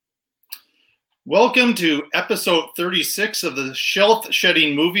Welcome to episode 36 of the Shelf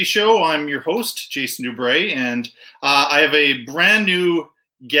Shedding Movie Show. I'm your host, Jason Dubray, and I have a brand new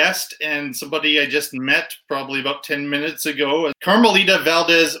guest and somebody I just met probably about 10 minutes ago. Carmelita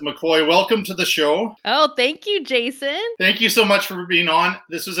Valdez McKoy, welcome to the show. Oh, thank you, Jason. Thank you so much for being on.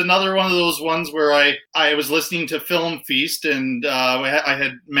 This was another one of those ones where I was listening to Film Feast, and I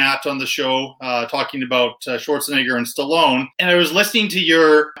had Matt on the show talking about Schwarzenegger and Stallone. And I was listening to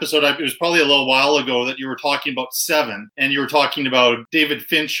your episode, it was probably a little while ago, that you were talking about Seven, and you were talking about David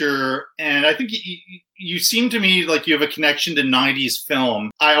Fincher, and I think you seem to me like you have a connection to 90s film.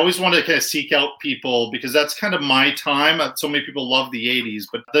 I always want to kind of seek out people because that's kind of my time. So many people love the 80s,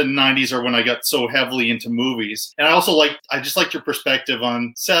 but the 90s are when I got so heavily into movies. And I just liked your perspective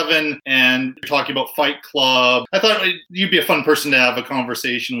on Seven and talking about Fight Club. I thought you'd be a fun person to have a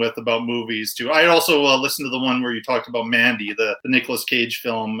conversation with about movies too. I also listened to the one where you talked about Mandy, the Nicolas Cage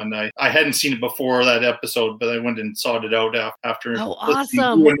film, and I hadn't seen it before that episode, but I went and sought it out after. Oh,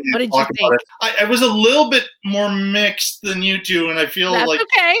 awesome. What did you think? I was a little bit more mixed than you two, and I feel That's like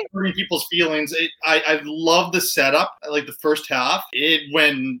okay. hurting people's feelings. I love the setup. I like the first half. It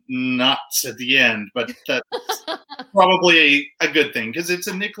went nuts at the end, but that's probably a good thing because it's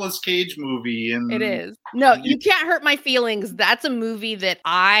a Nicolas Cage movie. And it is. No, you can't hurt my feelings. That's a movie that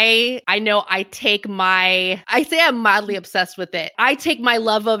I know I say I'm mildly obsessed with it. I take my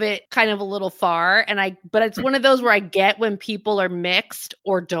love of it kind of a little far, but it's one of those where I get when people are mixed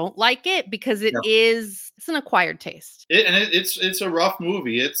or don't like it because it's an acquired taste. It's a rough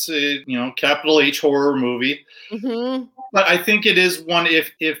movie. It's a capital H horror movie. Mm-hmm. But I think it is one,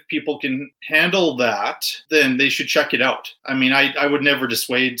 if people can handle that, then they should check it out. I mean, I would never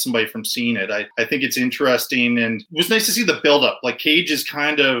dissuade somebody from seeing it. I think it's interesting, and it was nice to see the buildup. Like, Cage is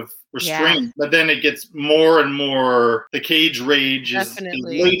kind of restrained, but then it gets more and more. The Cage rage is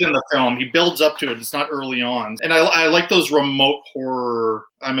late in the film. He builds up to it. It's not early on. And I like those remote horror.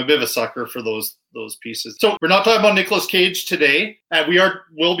 I'm a bit of a sucker for those pieces. So we're not talking about Nicolas Cage today.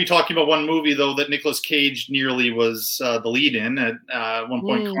 We'll be talking about one movie, though, that Nicolas Cage nearly was the lead in at one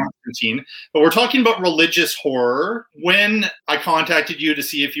point, Constantine. But we're talking about religious horror. When I contacted you to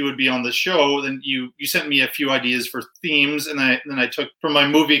see if you would be on the show, then you sent me a few ideas for themes, and then I took from my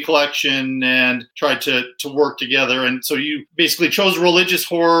movie collection and tried to work together. And so you basically chose religious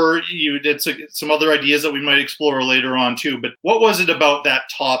horror. You did some other ideas that we might explore later on too. But what was it about that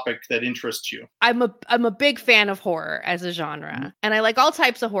topic that interests you? I'm a big fan of horror as a genre, and I like all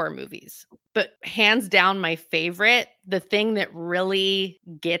types of horror movies. But hands down, my favorite, the thing that really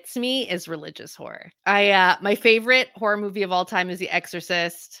gets me, is religious horror. My favorite horror movie of all time is The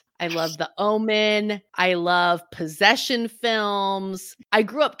Exorcist. I love The Omen. I love possession films. I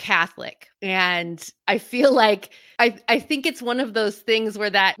grew up Catholic, and I feel like I think it's one of those things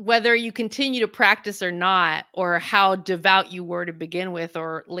where that whether you continue to practice or not, or how devout you were to begin with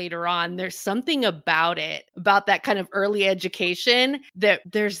or later on, there's something about it, about that kind of early education, that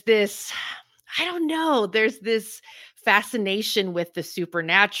there's this, I don't know, there's this fascination with the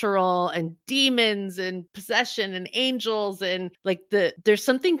supernatural and demons and possession and angels, and like there's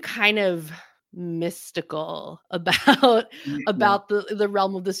something kind of mystical about the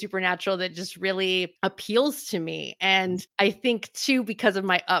realm of the supernatural that just really appeals to me. And I think too, because of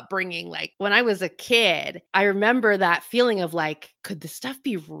my upbringing, like when I was a kid, I remember that feeling of like, could this stuff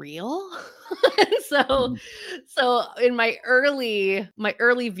be real? So in my early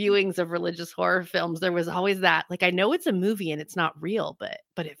viewings of religious horror films, there was always that, like, I know it's a movie and it's not real, but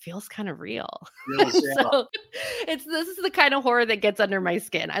it feels kind of real. So this is the kind of horror that gets under my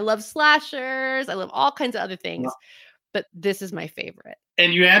skin. I love slashers. I love all kinds of other things, but this is my favorite.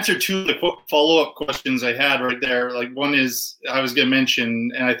 And you answered two of the follow-up questions I had right there. Like, one is, I was going to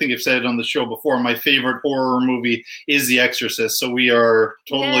mention, and I think I've said it on the show before, my favorite horror movie is The Exorcist. So we are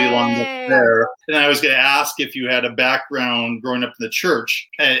totally along there. And I was going to ask if you had a background growing up in the church,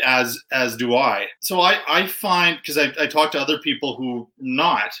 as do I. So I find, because I talk to other people who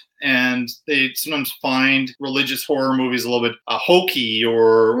not, and they sometimes find religious horror movies a little bit hokey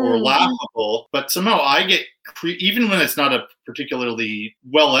or laughable, but somehow I get even when it's not a particularly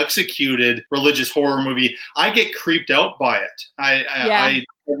well executed religious horror movie, I get creeped out by it. I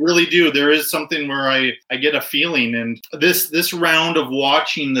really do. There is something where I get a feeling. And this round of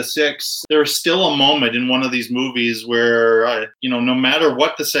watching The Six, there's still a moment in one of these movies where, no matter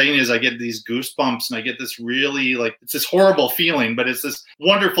what the saying is, I get these goosebumps and I get this really, like, it's this horrible feeling, but it's this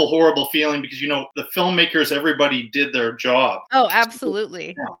wonderful, horrible feeling because, the filmmakers, everybody did their job. Oh,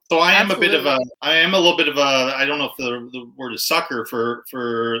 absolutely. Yeah. So I am a little bit of a, I don't know if the word is sucker for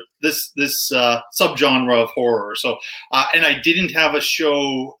this subgenre of horror. So, and I didn't have a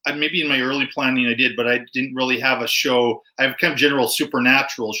show. Maybe in my early planning I did, but I didn't really have a show. I have kind of general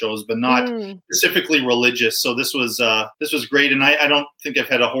supernatural shows, but not specifically religious. So this was great, and I don't think I've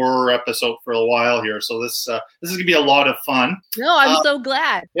had a horror episode for a while here. So this is gonna be a lot of fun. No, I'm so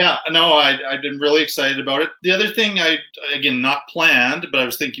glad. Yeah, no, I've been really excited about it. The other thing again, not planned, but I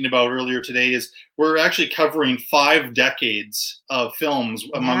was thinking about earlier today is we're actually covering 5 decades of films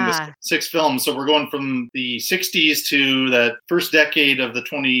among the 6 films. So we're going from the 60s to that first decade of the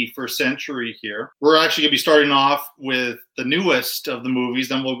 21st century here. We're actually going to be starting off with the newest of the movies,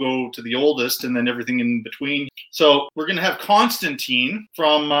 then we'll go to the oldest, and then everything in between. So we're going to have Constantine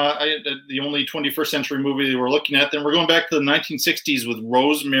from the only 21st century movie that we're looking at. Then we're going back to the 1960s with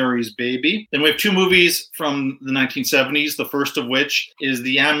Rosemary's Baby. Then we have 2 movies from the 1970s, the first of which is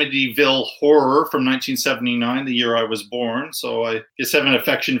the Amityville Horror from 1979, the year I was born. So I just have an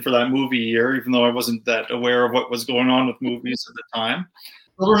affection for that movie year, even though I wasn't that aware of what was going on with movies at the time.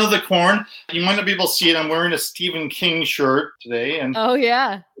 Children of the Corn. You might not be able to see it. I'm wearing a Stephen King shirt today. And oh,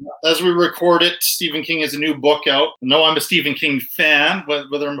 yeah. As we record it, Stephen King has a new book out. No, I'm a Stephen King fan.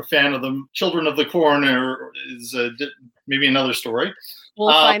 Whether I'm a fan of the Children of the Corn is maybe another story. We'll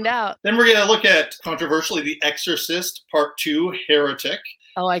find out. Then we're going to look at, controversially, The Exorcist, Part 2, Heretic.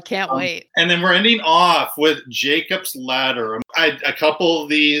 Oh, I can't wait. And then we're ending off with Jacob's Ladder. A couple of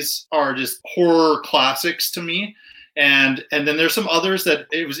these are just horror classics to me. And then there's some others that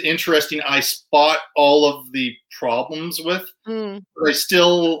it was interesting. I spot all of the problems with, but I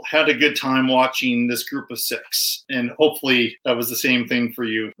still had a good time watching this group of 6. And hopefully that was the same thing for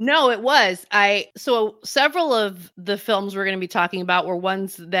you. No, it was. So several of the films we're going to be talking about were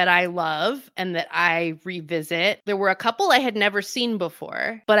ones that I love and that I revisit. There were a couple I had never seen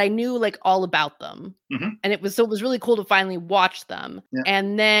before, but I knew like all about them. And it was really cool to finally watch them. Yeah.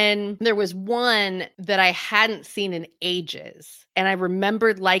 And then there was one that I hadn't seen in ages. And I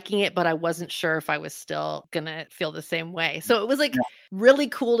remembered liking it, but I wasn't sure if I was still going to feel the same way. So it was like really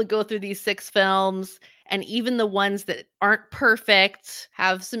cool to go through these 6 films. And even the ones that aren't perfect,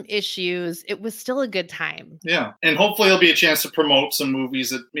 have some issues, it was still a good time. Yeah. And hopefully there'll be a chance to promote some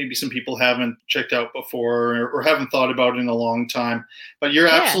movies that maybe some people haven't checked out before or haven't thought about in a long time. But you're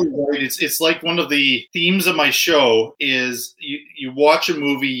absolutely right. It's like one of the themes of my show is you watch a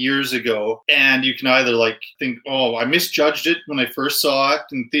movie years ago and you can either like think, oh, I misjudged it when I first saw it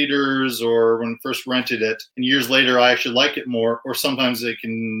in theaters or when I first rented it. And years later, I actually like it more. Or sometimes it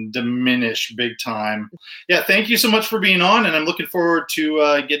can diminish big time. Yeah, thank you so much for being on, and I'm looking forward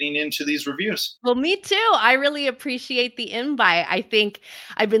to getting into these reviews. Well, me too. I really appreciate the invite. I think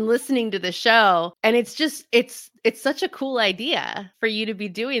I've been listening to the show, and it's such a cool idea for you to be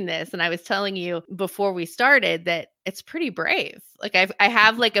doing this. And I was telling you before we started that it's pretty brave. Like I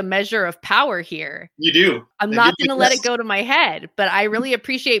have like a measure of power here. You do. I'm not going to let it go to my head, but I really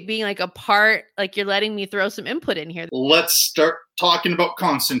appreciate being like a part, like you're letting me throw some input in here. Let's start talking about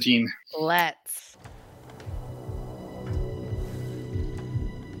Constantine. Let's.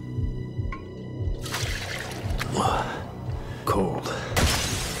 Cold.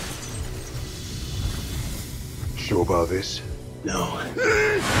 Sure about this? No.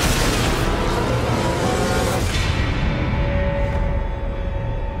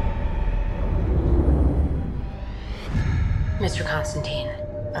 Mr. Constantine,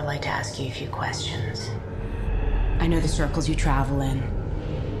 I'd like to ask you a few questions. I know the circles you travel in,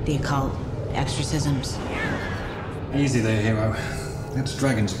 the occult, exorcisms. Easy there, hero. That's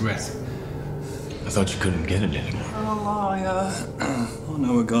dragon's breath. I thought you couldn't get it anymore. Oh, liar. I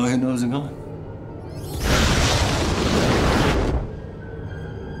know a guy who knows a guy.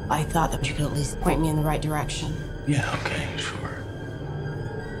 I thought that you could at least point me in the right direction. Yeah, okay, sure.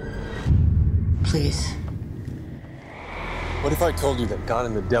 Please. What if I told you that God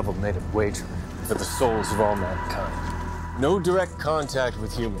and the devil made a wager for the souls of all mankind? No direct contact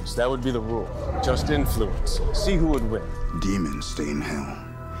with humans, that would be the rule. Just influence. See who would win. Demons stay in hell.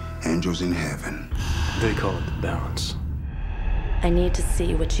 Angels in heaven. They call it the balance. I need to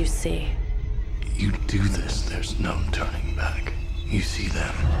see what you see. You do this, there's no turning back. You see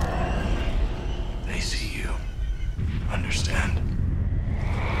them. They see you. Understand?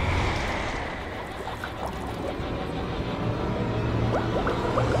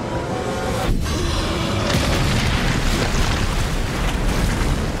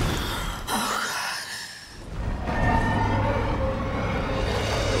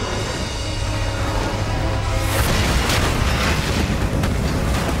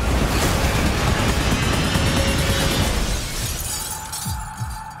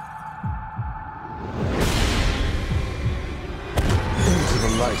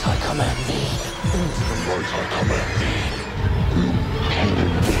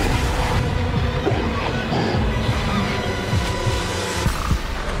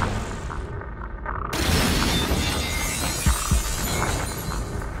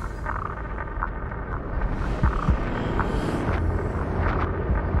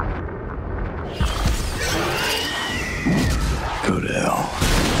 Go to hell.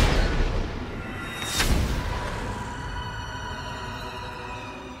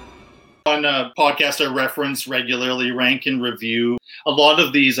 On a podcast I reference regularly, Rank and Review. A lot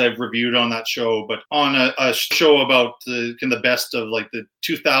of these I've reviewed on that show, but on a show about the best of like the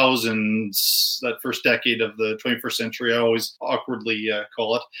 2000s, that first decade of the 21st century, I always awkwardly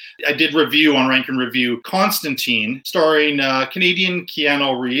call it. I did review on Rank and Review Constantine, starring Canadian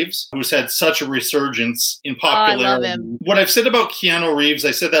Keanu Reeves, who's had such a resurgence in popularity. I love him. What I've said about Keanu Reeves,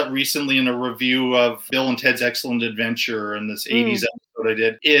 I said that recently in a review of Bill and Ted's Excellent Adventure in this 80s episode I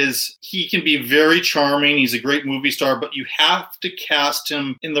did, is he can be very charming. He's a great movie star, but you have to cast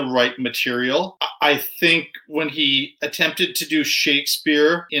him in the right material. I think when he attempted to do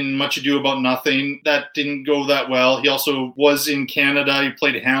Shakespeare in Much Ado About Nothing, that didn't go that well. He also was in Canada. He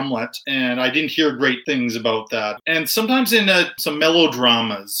played Hamlet, and I didn't hear great things about that. And sometimes in some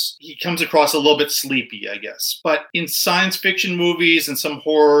melodramas, he comes across a little bit sleepy, I guess. But in science fiction movies and some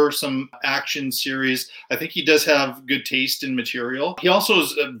horror, some action series, I think he does have good taste in material. He also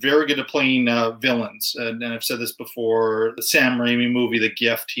is very good at playing villains. And I've said this before, the Sam Raimi movie, The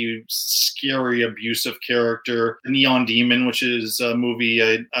Gift, he's scary, abusive character. Neon Demon, which is a movie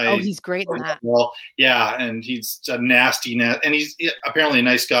he's great in that. Well, yeah, and he's a nasty, and he's apparently a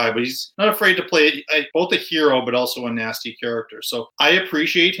nice guy, but he's not afraid to play both a hero but also a nasty character. So I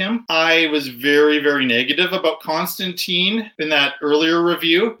appreciate him. I was very, very negative about Constantine in that earlier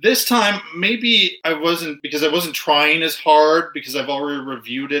review. This time, maybe I wasn't, because I wasn't trying as hard, because I've already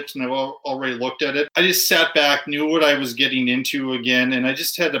reviewed it and I've already looked at it. I just sat back, knew what I was getting into again, and I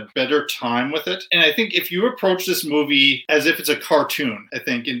just had a better time with it. And I think if you approach this movie as if it's a cartoon, I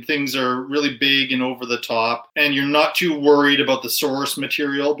think, and things are really big and over the top, and you're not too worried about the source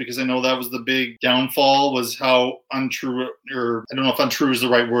material, because I know that was the big downfall, was how untrue, or I don't know if untrue is the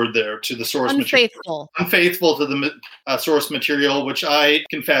right word there, to the source material. Unfaithful to the source material, which I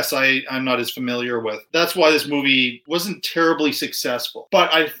confess I'm not as familiar with. That's why this movie wasn't terribly successful.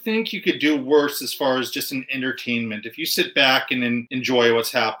 But I think you could do worse as far as just an entertainment if you sit back and enjoy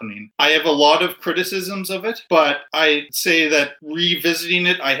what's happening. I have a lot of criticisms of it, but I say that revisiting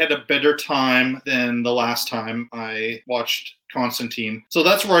it, I had a better time than the last time I watched Constantine. So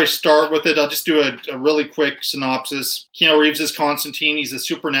that's where I start with it. I'll just do a really quick synopsis. Keanu Reeves is Constantine. He's a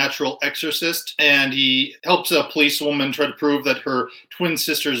supernatural exorcist, and he helps a policewoman try to prove that her twin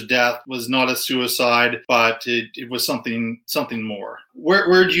sister's death was not a suicide, but it was something more.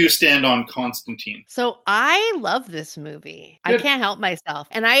 Where do you stand on Constantine? So I love this movie. Good. I can't help myself.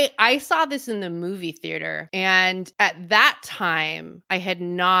 And I saw this in the movie theater. And at that time, I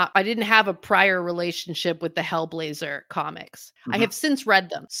didn't have a prior relationship with the Hellblazer comics. Mm-hmm. I have since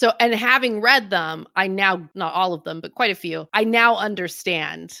read them. So, and having read them, I now, not all of them, but quite a few, I now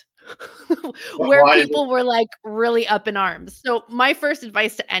understand where people were like really up in arms. So my first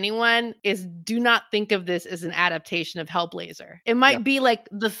advice to anyone is do not think of this as an adaptation of Hellblazer. It might be like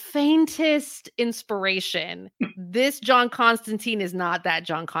the faintest inspiration. This John Constantine is not that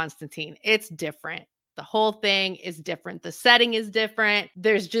John Constantine. It's different. The whole thing is different. The setting is different.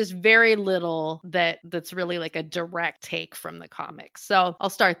 There's just very little that's really like a direct take from the comics. So I'll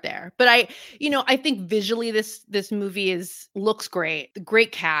start there. But I think visually this movie looks great.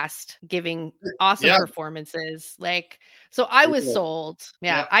 Great cast, giving awesome performances. So I was sold.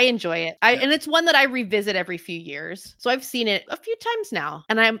 Yeah, I enjoy it. And it's one that I revisit every few years. So I've seen it a few times now,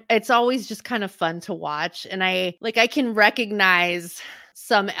 and it's always just kind of fun to watch. And I can recognize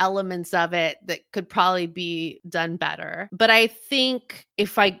some elements of it that could probably be done better. But I think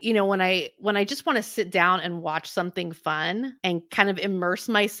if when I just want to sit down and watch something fun and kind of immerse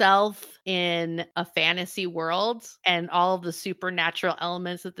myself in a fantasy world and all of the supernatural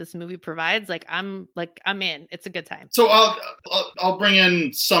elements that this movie provides, I'm in. It's a good time. So I'll bring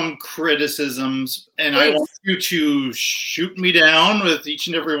in some criticisms, and please. I want you to shoot me down with each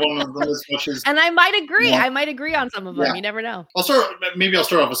and every one of them as much as. And I might agree. I might agree on some of them. You never know. I'll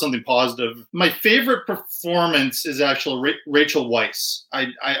start off with something positive. My favorite performance is actually Rachel Weisz.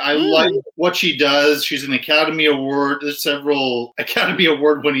 I like what she does. She's an Academy Award. There's several Academy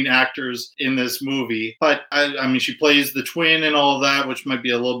Award winning actors in this movie, but I mean, she plays the twin and all of that, which might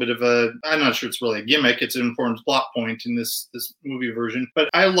be a little bit of I'm not sure it's really a gimmick. It's an important plot point in this movie version, but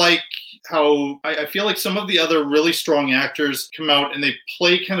I like how I feel like some of the other really strong actors come out and they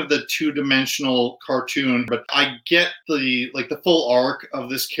play kind of the two-dimensional cartoon, but I get the full arc of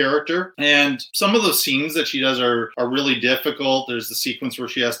this character. And some of those scenes that she does are really difficult. There's the sequence where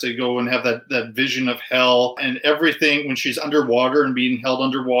she has to go and have that vision of hell and everything when she's underwater and being held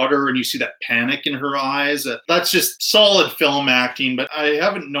underwater, and you see that panic in her eyes. That's just solid film acting, but I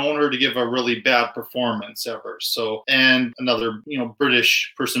haven't known her to give a really bad performance ever. So, and another,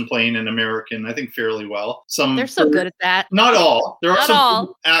 British person playing an American, I think fairly well. They're so good at that. Not all. There are Not some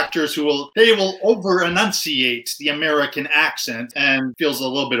all. actors who will over enunciate the American accent and feels a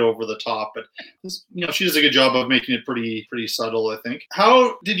little bit over the top, but she does a good job of making it pretty subtle, I think.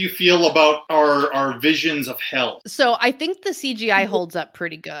 How did you feel about our visions of hell? So I think the CGI holds up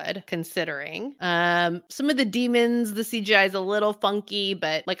pretty good, considering some of the demons, the CGI is a little funky,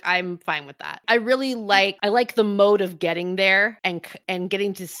 but like I'm fine with that. I like the mode of getting there and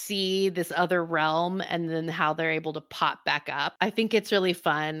getting to see this other realm and then how they're able to pop back up. I think it's really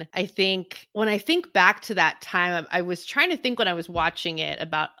fun. I think when I think back to that time, I was trying to think when I was watching it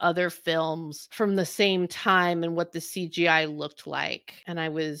about other films from the same time and what the CGI looked like. And I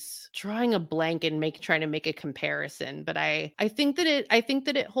was drawing a blank and trying to make a comparison, but I think that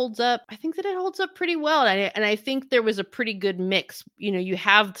it holds up. I think that it holds up pretty well. And I think there was a pretty good mix. You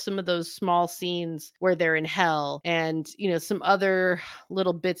have some of those small scenes where they're in hell and, some other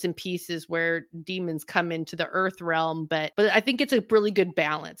little bits and pieces where demons come into the earth realm. But I think it's a really good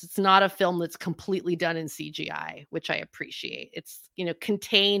balance. It's not a film that's completely done in CGI, which I appreciate. It's,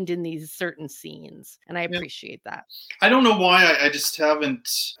 contained in these certain scenes. And I appreciate that. I don't know why I just haven't.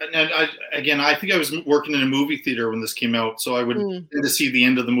 And I think I was working in a movie theater when this came out. So I would tend to see the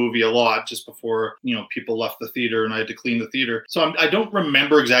end of the movie a lot just before, people left the theater and I had to clean the theater. So I don't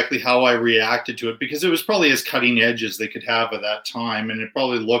remember exactly how I reacted to it because it was probably as cutting edge as they could have at that time. And it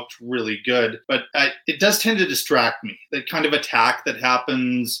probably looked really good. But it does tend to distract me. That kind of attack that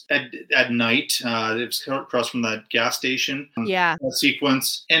happens at night. It was across from that gas station. Yeah.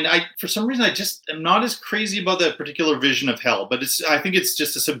 Sequence. And for some reason, I just am not as crazy about that particular vision of hell. But I think it's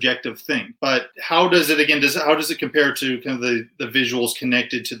just a subjective thing. But how does it compare to kind of the visuals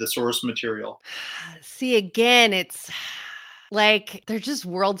connected to the source material? See, again, it's like they're just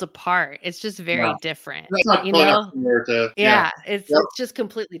worlds apart. It's just very different. That's not it's just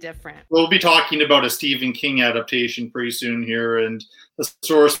completely different. We'll be talking about a Stephen King adaptation pretty soon here, and the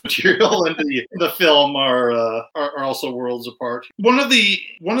source material and the film are also worlds apart. One of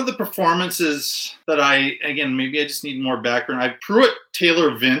the performances that maybe I just need more background. Pruitt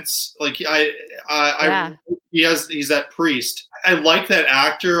Taylor Vince, like he's that priest. I like that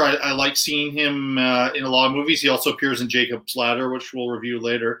actor. I like seeing him in a lot of movies. He also appears in Jacob's Ladder, which we'll review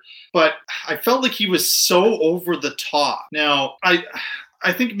later. But I felt like he was so over the top. Now,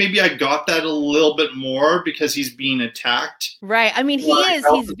 I think maybe I got that a little bit more because he's being attacked. Right. I mean,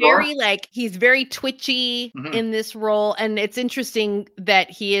 he's very twitchy in this role. And it's interesting that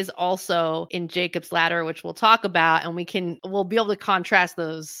he is also in Jacob's Ladder, which we'll talk about, and we'll be able to contrast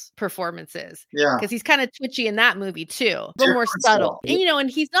those performances. Yeah. Because he's kind of twitchy in that movie too. A little more subtle. And, and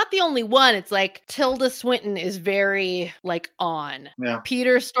he's not the only one. It's like Tilda Swinton is very on. Yeah.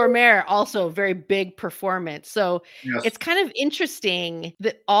 Peter Stormare, also a very big performance. So it's kind of interesting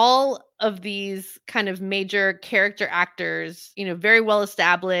that all of these kind of major character actors, very well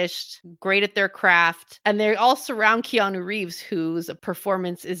established, great at their craft, and they all surround Keanu Reeves, whose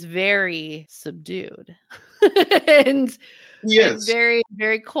performance is very subdued and very,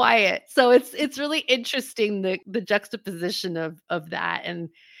 very quiet. So it's really interesting the juxtaposition of that.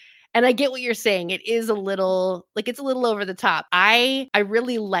 And I get what you're saying. It is a little over the top. I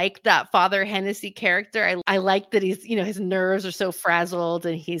really like that Father Hennessy character. I like that he's, his nerves are so frazzled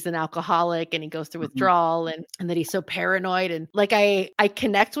and he's an alcoholic and he goes through withdrawal and that he's so paranoid. And like, I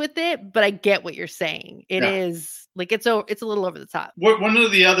connect with it, but I get what you're saying. It is like, it's a little over the top. One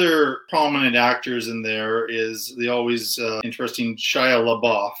of the other prominent actors in there is the always interesting Shia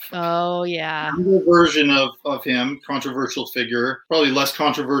LaBeouf. Oh, yeah. A version of him, controversial figure, probably less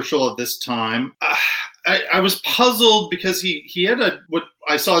controversial at this time. I was puzzled because he had what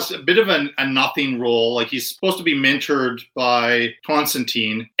I saw as a bit of a nothing role. Like he's supposed to be mentored by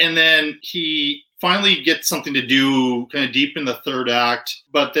Constantine, and then he finally gets something to do kind of deep in the third act.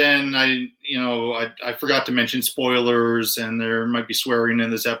 But then I forgot to mention spoilers, and there might be swearing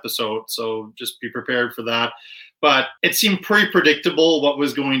in this episode, so just be prepared for that. But it seemed pretty predictable what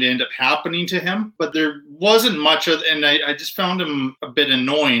was going to end up happening to him. But there wasn't much of, and I just found him a bit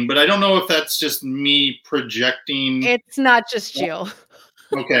annoying. But I don't know if that's just me projecting. It's not just you.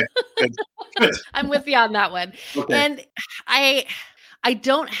 Okay. Good. I'm with you on that one. Okay. And I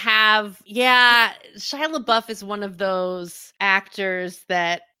don't have, Shia LaBeouf is one of those actors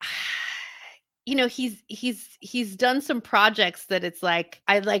that, he's done some projects that it's like,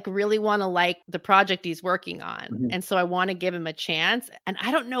 I like really want to like the project he's working on. Mhm. And so I want to give him a chance. And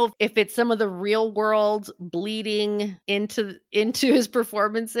I don't know if it's some of the real world bleeding into his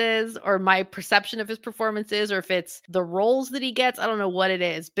performances or my perception of his performances, or if it's the roles that he gets. I don't know what it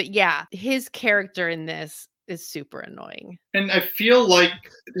is, but yeah, his character in this is super annoying. And I feel like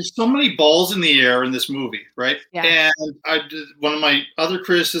there's so many balls in the air in this movie, right? Yeah. And one of my other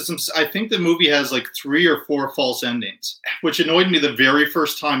criticisms, I think the movie has like 3 or 4 false endings, which annoyed me the very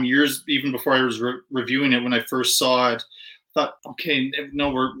first time, years even before I was reviewing it when I first saw it. Thought, okay, no,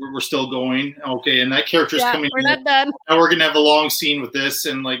 we're still going. Okay, and that character's coming. We're not done. Now we're gonna have a long scene with this,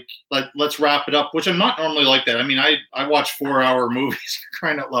 and let's wrap it up. Which I'm not normally like that. I mean, I watch 4-hour movies,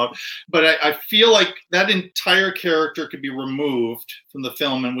 crying out loud. But I feel like that entire character could be removed from the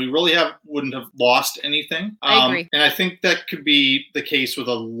film, and we really wouldn't have lost anything. I agree. And I think that could be the case with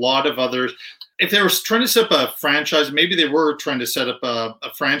a lot of others. If they were trying to set up a franchise, maybe they were trying to set up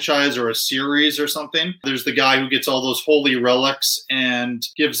a franchise or a series or something. There's the guy who gets all those holy relics and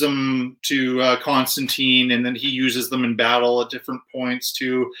gives them to Constantine, and then he uses them in battle at different points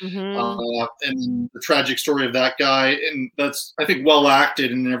too. Mm-hmm. And the tragic story of that guy, and that's, I think, well acted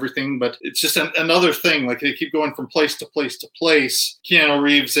and everything, but it's just another thing. Like, they keep going from place to place to place, Keanu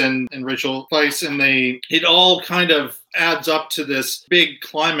Reeves and Rachel Weisz, and it all kind of adds up to this big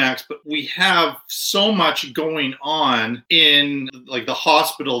climax, but we have so much going on in like the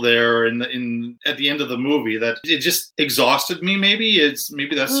hospital there in at the end of the movie that it just exhausted me. Maybe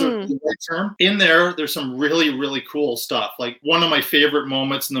that's sort of the right term. In there's some really, really cool stuff. Like, one of my favorite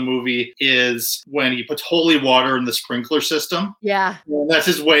moments in the movie is when he puts holy water in the sprinkler system. Yeah. And that's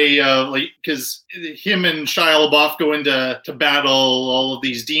his way, because him and Shia LaBeouf go into battle all of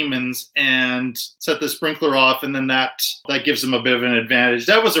these demons and set the sprinkler off, and then that gives them a bit of an advantage.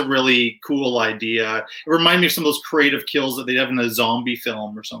 That was a really cool idea. It reminded me of some of those creative kills that they'd have in a zombie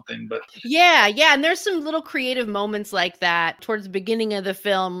film or something. But yeah, and there's some little creative moments like that towards the beginning of the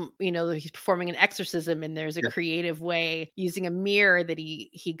film. He's performing an exorcism, and there's a creative way using a mirror that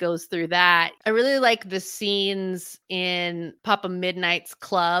he goes through that. I really like the scenes in Papa Midnight's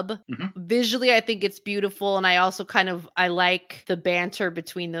club. Mm-hmm. Visually, I think it's beautiful, and I also I like the banter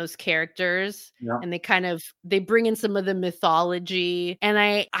between those characters. Yeah. And they bring in some of the mythology, and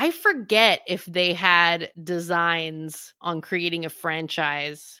I forget if they had designs on creating a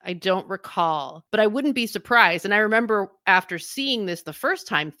franchise. I don't recall, but I wouldn't be surprised. And I remember after seeing this the first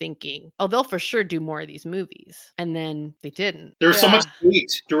time thinking, oh, they'll for sure do more of these movies, and then they didn't. There's so much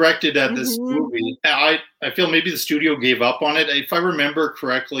hate directed at this movie. I feel maybe the studio gave up on it. If I remember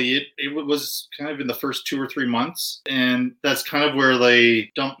correctly, it was kind of in the first 2 or 3 months, and that's kind of where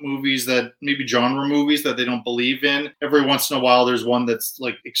they dump movies that maybe genre movies that they don't believe in. Every once in a while, there's one that's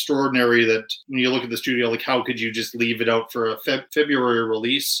like extraordinary that when you look at the studio, like, how could you just leave it out for a February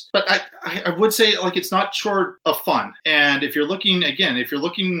release? But I would say, like, it's not short of fun. And if you're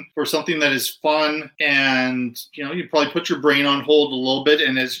looking for something that is fun, and you probably put your brain on hold a little bit,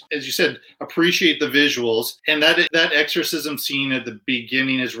 and as you said, appreciate the visuals. And that exorcism scene at the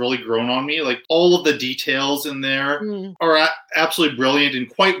beginning has really grown on me. Like, all of the details in there are absolutely brilliant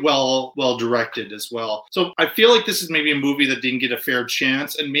and quite well directed as well. So I feel like this is maybe a movie that didn't get a fair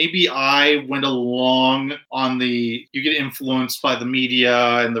chance, and maybe I went along on you get influenced by the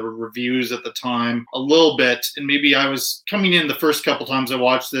media and the reviews at the time a little bit, and maybe I was coming in the first couple times I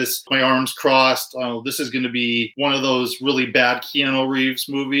watched this, my arms crossed. Oh, this is going to be one of those really bad Keanu Reeves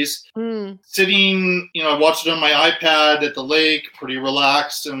movies. Sitting, I watched it on my iPad at the lake, pretty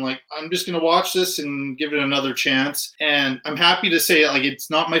relaxed, and like, I'm just going to watch this and give it another chance. And I'm happy to say, like, it's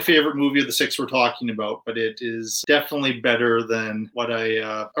not my favorite movie of the 6 we're talking about, but it is definitely better than what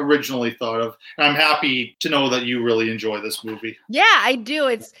I originally thought of. And I'm happy to know that you really enjoy this movie. Yeah, I do.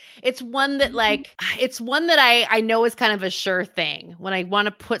 It's one that I know is kind of a sure thing. When I want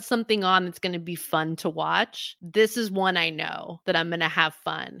to put something on that's going to be fun to watch, this is one I know that I'm going to have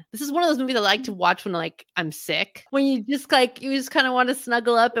fun. This is one of those movies I like to watch when I'm sick. When you just kind of want to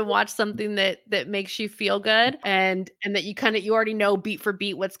snuggle up and watch something that makes you feel good, and that you already know beat for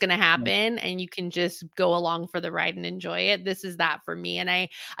beat what's going to happen, and you can just go along for the ride and enjoy it. This is that for me. And I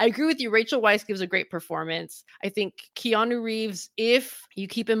agree with you. Rachel Weisz gives a great performance. I think Keanu Reeves, if you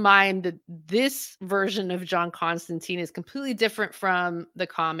keep in mind find that this version of John Constantine is completely different from the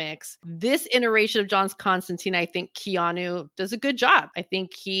comics. This iteration of John Constantine, I think Keanu does a good job. I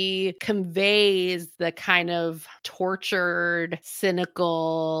think he conveys the kind of tortured,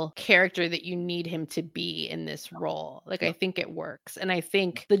 cynical character that you need him to be in this role. Like, I think it works. And I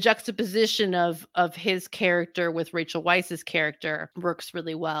think the juxtaposition of his character with Rachel Weisz's character works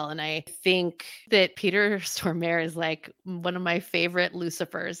really well. And I think that Peter Stormare is like one of my favorite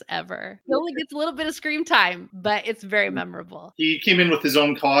Lucifers ever. He only gets a little bit of screen time, but it's very memorable. He came in with his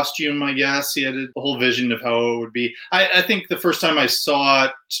own costume, I guess. He had a whole vision of how it would be. I think the first time I saw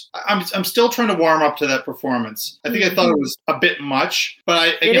it, I'm still trying to warm up to that performance. I think I thought it was a bit much,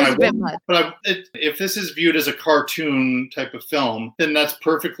 but if this is viewed as a cartoon type of film, then that's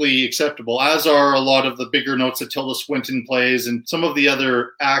perfectly acceptable, as are a lot of the bigger notes that Tilda Swinton plays and some of the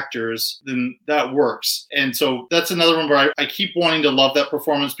other actors, then that works. And so that's another one where I keep wanting to love that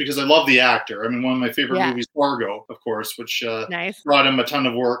performance because I love the actor. I mean, one of my favorite movies, Fargo, of course, which brought him a ton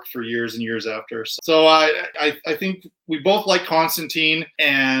of work for years and years after. So I think we both like Constantine,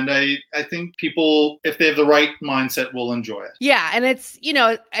 and I think people, if they have the right mindset, will enjoy it. Yeah, and it's,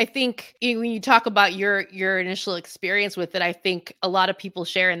 I think when you talk about your initial experience with it, I think a lot of people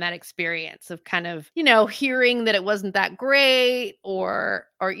share in that experience of kind of, hearing that it wasn't that great or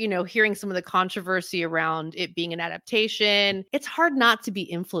hearing some of the controversy around it being an adaptation. It's hard not to be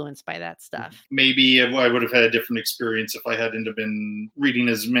influenced by that stuff. Maybe I would have had a different experience if I hadn't have been reading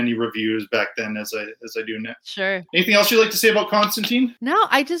as many reviews back then as I do now. Sure. Anything else you'd like to say about Constantine? No,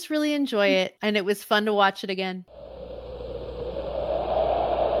 I just really enjoy it, and it was fun to watch it again.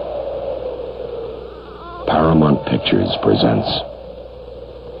 Paramount Pictures presents.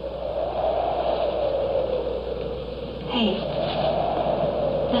 Hey,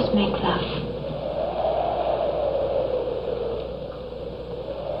 let's make love.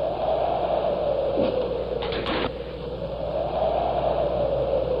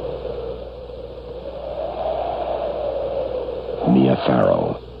 Mia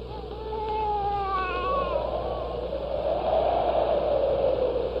Farrow.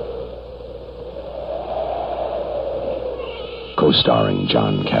 Co-starring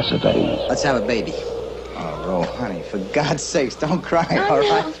John Cassavetes. Let's have a baby. Oh, Ro, honey, for God's sakes, don't cry, all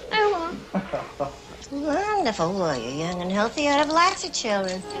right? I won't. Wonderful, were you? Young and healthy, I'd have lots of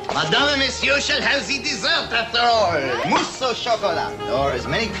children. Madame and Monsieur shall have the dessert after all. Mousse au chocolat, or as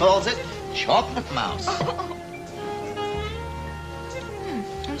many calls it, chocolate mouse.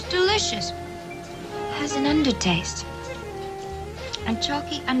 It's delicious. Has an undertaste. A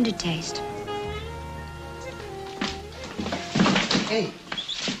chalky undertaste. Hey.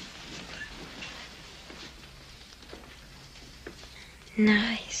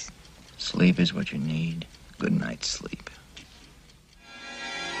 Nice. Sleep is what you need. Good night's sleep.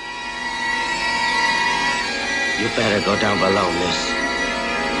 You better go down below, miss.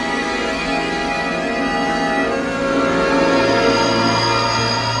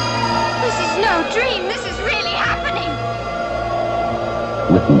 This is no dream. This is really happening.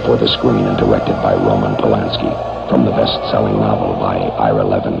 Written for the screen and directed by Roman Polanski. From the best-selling novel by Ira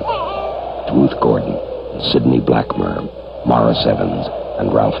Levin. Ruth Gordon, Sidney Blackmer, Morris Evans,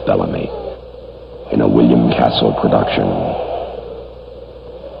 and Ralph Bellamy. In a William Castle production.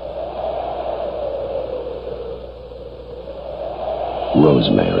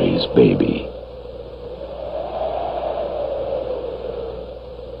 Rosemary's Baby.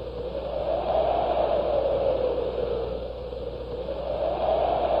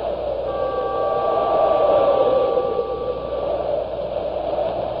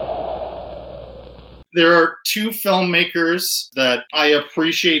 There are two filmmakers that I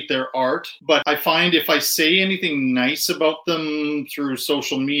appreciate their art, but I find if I say anything nice about them through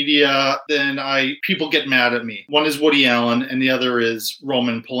social media, then people get mad at me. One is Woody Allen and the other is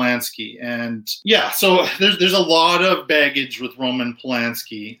Roman Polanski. And yeah, so there's a lot of baggage with Roman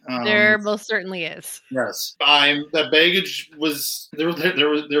Polanski. There most certainly is. Yes. That baggage was, there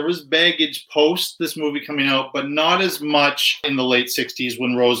was baggage post this movie coming out, but not as much in the late 60s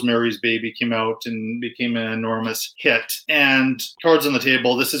when Rosemary's Baby came out and became an enormous hit. And cards on the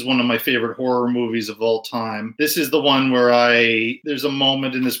table, this is one of my favorite horror movies of all time. This is the one where there's a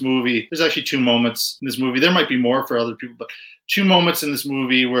moment in this movie, there's actually two moments in this movie, there might be more for other people, but two moments in this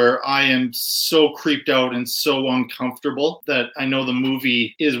movie where I am so creeped out and so uncomfortable that I know the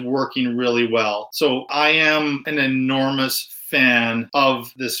movie is working really well. So I am an enormous fan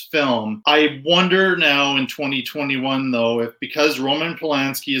of this film. I wonder now in 2021, though, if because Roman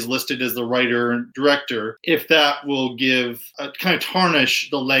Polanski is listed as the writer and director, if that will give kind of tarnish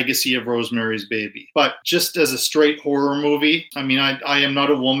the legacy of Rosemary's Baby. But just as a straight horror movie, I mean, I am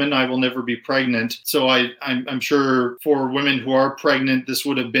not a woman. I will never be pregnant. So I'm sure for women who are pregnant, this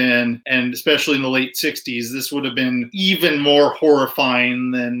would have been, and especially in the late 60s, this would have been even more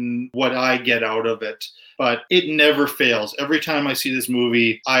horrifying than what I get out of it. But it never fails. Every time I see this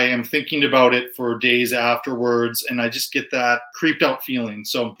movie, I am thinking about it for days afterwards, and I just get that creeped out feeling.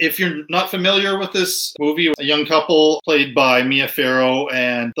 So if you're not familiar with this movie, a young couple played by Mia Farrow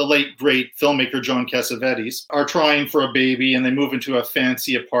and the late, great filmmaker John Cassavetes are trying for a baby, and they move into a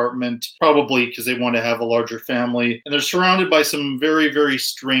fancy apartment, probably because they want to have a larger family. And they're surrounded by some very, very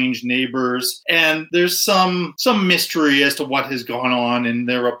strange neighbors, and there's some mystery as to what has gone on in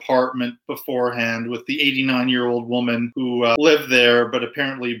their apartment beforehand with the 89-year-old woman who lived there, but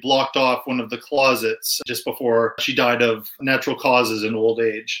apparently blocked off one of the closets just before she died of natural causes in old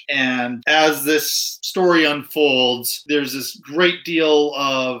age. And as this story unfolds, there's this great deal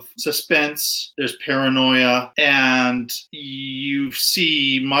of suspense, there's paranoia, and you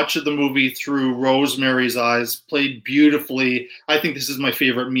see much of the movie through Rosemary's eyes, played beautifully. I think this is my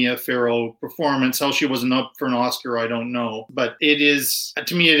favorite Mia Farrow performance. How she wasn't up for an Oscar, I don't know. But it is,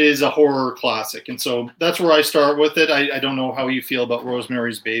 to me, it is a horror classic. And so that's where I start with it. I don't know how you feel about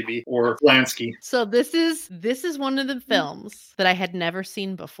Rosemary's Baby or Polanski. So this is one of the films that I had never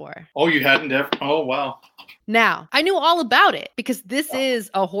seen before. Oh, you hadn't ever? Oh, wow. Now, I knew all about it because this is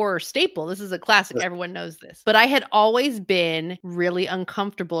a horror staple. This is a classic. Everyone knows this. But I had always been really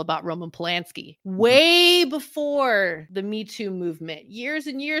uncomfortable about Roman Polanski way before the Me Too movement, years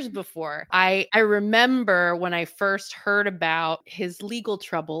and years before. I remember when I first heard about his legal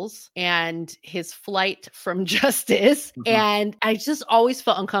troubles and his flight from justice, and I just always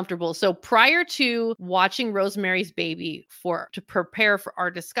felt uncomfortable. So prior to watching Rosemary's Baby to prepare for our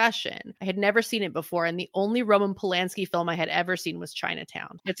discussion, I had never seen it before, and the only Roman Polanski film I had ever seen was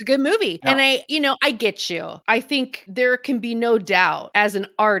Chinatown. It's a good movie. Yeah. And I get you. I think there can be no doubt as an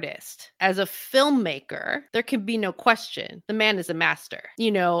artist, as a filmmaker, there can be no question. The man is a master.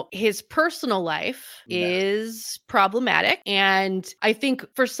 His personal life is problematic. And I think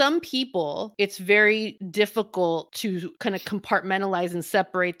for some people, it's very difficult to kind of compartmentalize and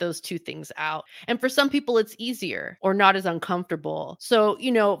separate those two things out. And for some people, it's easier or not as uncomfortable. So,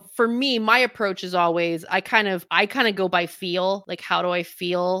 for me, my approach is always, I kind of go by feel. Like, how do I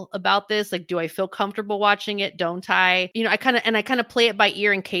feel about this? Like, do I feel comfortable watching it? Don't I? I kind of play it by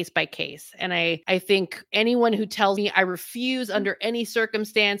ear and case by case. And I think anyone who tells me I refuse under any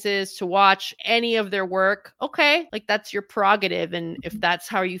circumstances to watch any of their work, okay, like that's your prerogative. And if that's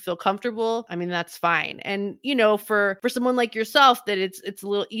how you feel comfortable, I mean, that's fine. And, for someone like yourself, that it's a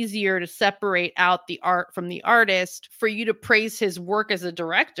little easier to separate out the art from the artist, for you to praise his work as a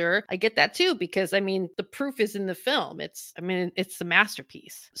director, I get that too, because the proof is in the film. It's a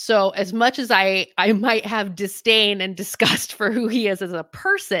masterpiece. So as much as I might have disdain and disgust for who he is as a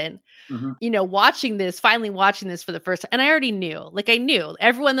person, finally watching this for the first time, and I already knew, I knew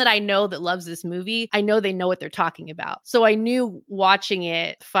everyone that I know that loves this movie, I know they know what they're talking about. So I knew watching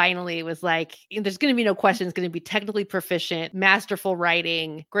it finally was like, there's going to be no question. It's going to be technically proficient, masterful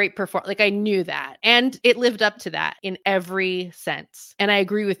writing, great performance. I knew that. And it lived up to that in every sense. And I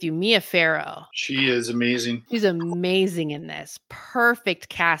agree with you, Mia Farrow. She is amazing. She's amazing in this. Perfect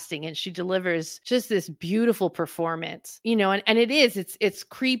casting. And she delivers just this beautiful performance, and it's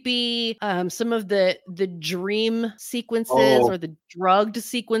creepy. Some of the dream sequences or the drugged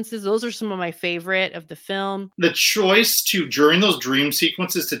sequences, those are some of my favorite of the film. The choice during those dream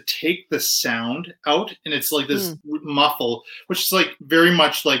sequences, to take the sound out, and it's like this muffle, which is very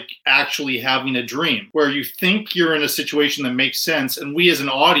much like actually having a dream, where you think you're in a situation that makes sense, and we as an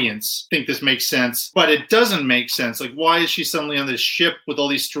audience think this makes sense, but it doesn't make sense. Why is she suddenly on this ship with all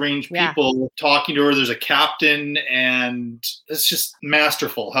these strange people talking to her? There's a captain, and it's just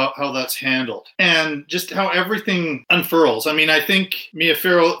masterful how that's handled, and just how everything unfurls. I mean, I think Mia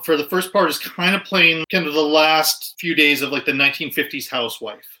Farrow, for the first part, is kind of playing kind of the last few days of the 1950s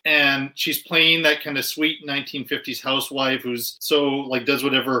housewife. And she's playing that kind of sweet 1950s housewife who's so does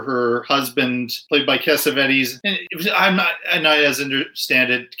whatever her husband, played by Cassavetes. And as I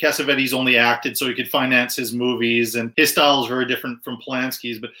understand it, Cassavetes only acted so he could finance his movies, and his style is very different from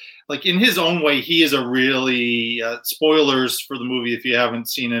Polanski's. But like in his own way, he is a really spoilers for the movie if you haven't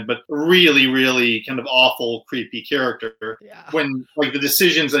seen it, but really, really kind of awful, creepy character. Yeah. When like the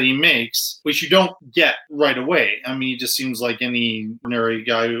decisions that he makes, which you don't get right away. I mean, he just seems like any ordinary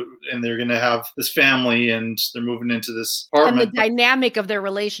guy, and they're going to have this family, and they're moving into this apartment. And the dynamic of their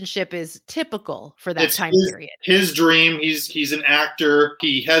relationship is typical for that time period. His dream. He's an actor.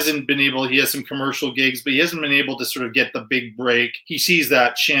 He hasn't been able. He has some commercial gigs, but he hasn't been able to sort of get the big break. He sees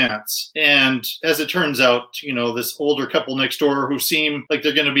that chance, and as it turns out, you know, this older couple next door who seem like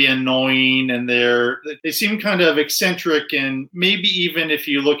they're going to be annoying, and they seem kind of eccentric, and maybe even if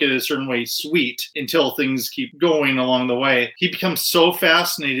you look at it a certain way, sweet, until things keep going along the way. He becomes so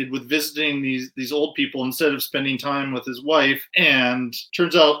fascinated with visiting these old people instead of spending time with his wife, and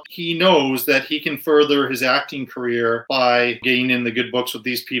turns out he knows that he can further his acting career by getting in the good books with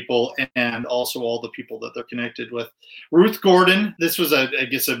these people and also all the people that they're connected with. Ruth Gordon, this was I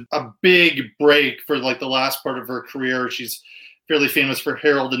guess a big break for like the last part of her career. She's fairly famous for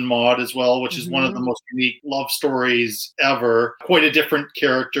Harold and Maude as well, which is one of the most unique love stories ever. Quite a different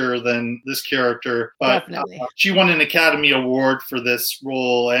character than this character, but she won an Academy Award for this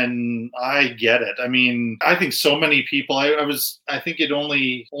role, and I get it. I mean, I think so many people. I think it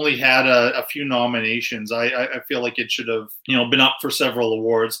only had a few nominations. I feel like it should have, you know, been up for several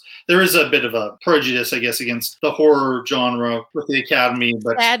awards. There is a bit of a prejudice, I guess, against the horror genre with the Academy,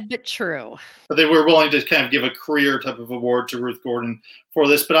 but sad but true. But they were willing to kind of give a career type of award to Ruth Gordon for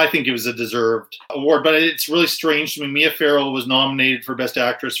this, but I think it was a deserved award. But it's really strange to me. Mia Farrow was nominated for Best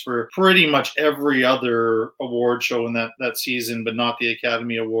Actress for pretty much every other award show in that season, but not the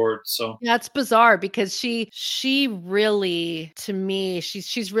Academy Award. So that's bizarre because she really, to me,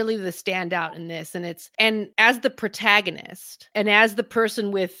 she's really the standout in this, and as the protagonist and as the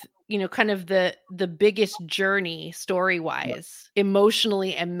person with, you know, kind of the biggest journey story-wise,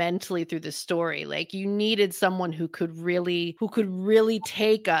 emotionally and mentally through the story. Like, you needed someone who could really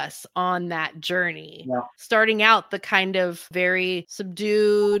take us on that journey. Yeah. Starting out the kind of very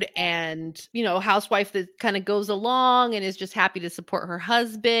subdued and, you know, housewife that kind of goes along and is just happy to support her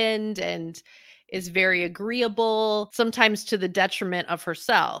husband and is very agreeable, sometimes to the detriment of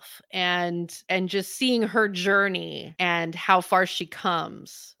herself, and just seeing her journey and how far she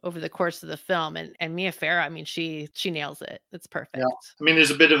comes over the course of the film. And Mia Farrow, I mean, she nails it. It's perfect. Yeah. I mean,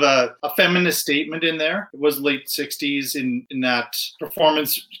 there's a bit of a feminist statement in there. It was late 60s in that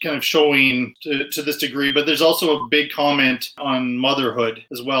performance kind of showing to this degree, but there's also a big comment on motherhood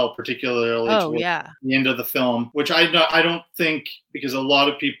as well, particularly towards the end of the film, which I don't think, because a lot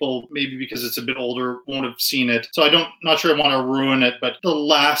of people, maybe because it's a bit older, won't have seen it. So not sure I want to ruin it, but the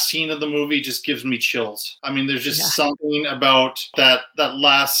last scene of the movie just gives me chills. I mean, there's just something about that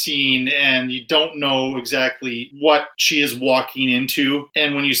last scene, and you don't know exactly what she is walking into.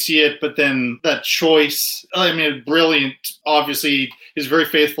 And when you see it, but then that choice, I mean, brilliant. Obviously, is very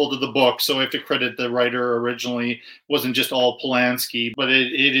faithful to the book, so I have to credit the writer originally. Wasn't just all Polanski, but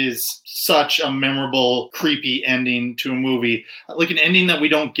it is such a memorable, creepy ending to a movie. Like an ending that we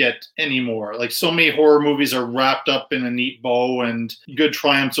don't get anymore. Like, so many horror movies are wrapped up in a neat bow and good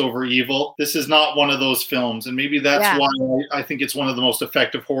triumphs over evil. This is not one of those films, and maybe that's why I think it's one of the most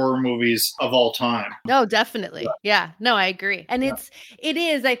effective horror movies of all time. No, definitely. Yeah, no, I agree. And it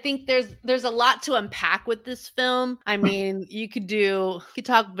is, I think there's a lot to unpack with this film. I mean, you could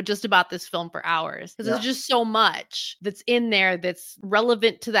talk just about this film for hours, because there's just so much that's in there that's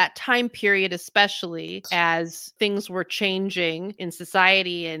relevant to that time period, especially as things were changing in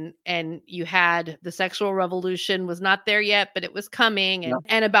society, and you had the sexual revolution was not there yet, but it was coming,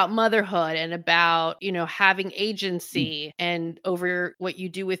 and about motherhood, and about, you know, having agency and over what you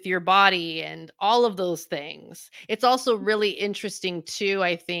do with your body and all of those things. It's also really interesting too,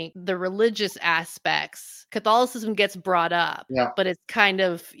 I think, the religious aspects. Catholicism gets brought up, but it's kind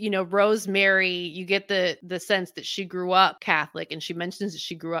of, you know, Rosemary, you get the sense that she grew up Catholic, and she mentions that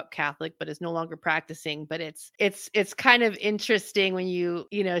she grew up Catholic but is no longer practicing. But it's kind of interesting when you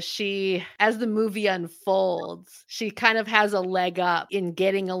know, she, as the movie unfolds, she kind of has a leg up in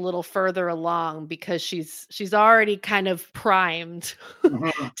getting a little further along, because she's already kind of primed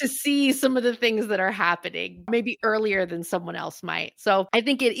to see some of the things that are happening maybe earlier than someone else might. So I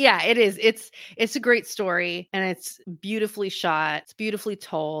think it is. It's a great story, and it's beautifully shot. It's beautifully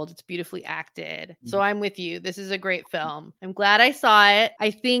told. It's beautifully acted. So I'm with you. This is a great film. I'm glad I saw it.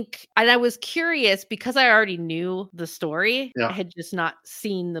 I think, and I was curious because I already knew the story. I had just not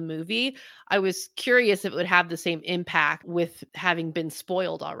seen the movie. I was curious if it would have the same impact with having been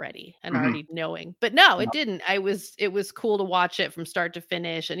spoiled already and already knowing. But no, it didn't. It was cool to watch it from start to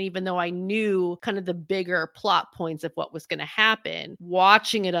finish. And even though I knew kind of the bigger plot points of what was going to happen,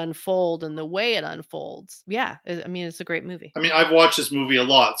 watching it unfold and the way it unfolds, yeah, I mean, it's a great movie. I mean, I've watched this movie a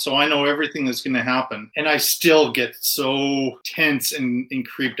lot, so I know everything that's going to happen. And I still get so tense and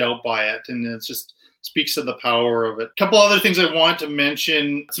creeped out by it. And it's just speaks to the power of it. A couple other things I want to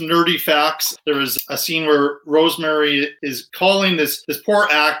mention, some nerdy facts. There is a scene where Rosemary is calling this poor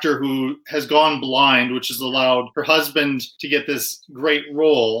actor who has gone blind, which has allowed her husband to get this great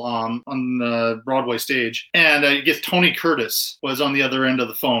role on the Broadway stage. And I guess Tony Curtis was on the other end of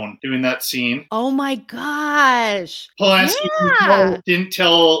the phone doing that scene. Oh my gosh. Polanski didn't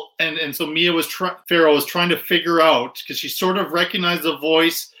tell, and so Mia Farrow was trying to figure out, because she sort of recognized the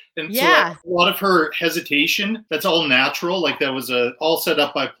voice. And so a lot of her hesitation, that's all natural. Like that was all set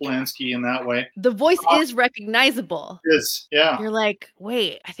up by Polanski in that way. The voice is recognizable. Yes, yeah. You're like,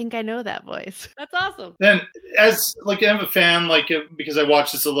 wait, I think I know that voice. That's awesome. Then as like I'm a fan, because I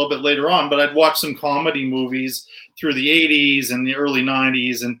watched this a little bit later on, but I'd watched some comedy movies through the 80s and the early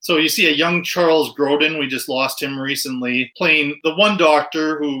 90s. And so you see a young Charles Grodin, we just lost him recently, playing the one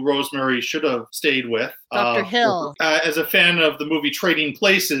doctor who Rosemary should have stayed with. Dr. Hill. As a fan of the movie Trading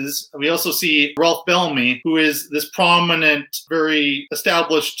Places, we also see Ralph Bellamy, who is this prominent, very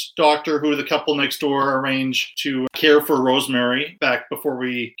established doctor who the couple next door arrange to care for Rosemary back before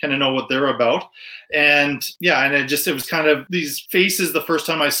we kind of know what they're about. And yeah, and it was kind of these faces the first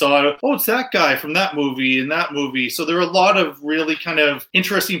time I saw it. Oh, it's that guy from that movie and that movie. So there are a lot of really kind of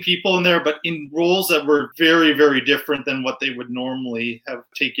interesting people in there, but in roles that were very, very different than what they would normally have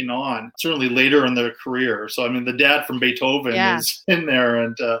taken on, certainly later in their career. So, I mean, the dad from Beethoven is in there,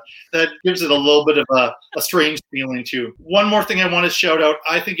 and that gives it a little bit of a strange feeling, too. One more thing I want to shout out.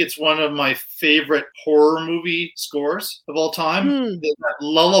 I think it's one of my favorite horror movie scores of all time. That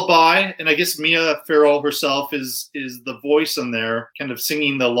lullaby, and I guess Mia Farrow herself is the voice in there, kind of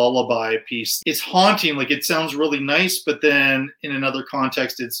singing the lullaby piece. It's haunting. Like, it sounds really nice, but then in another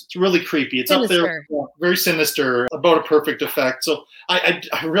context, it's really creepy. It's sinister. Up there, very sinister, about a perfect effect. So I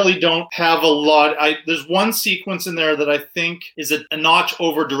really don't have a lot. There's one sequence in there that I think is a notch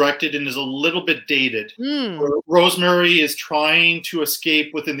over-directed and is a little bit dated. Where Rosemary is trying to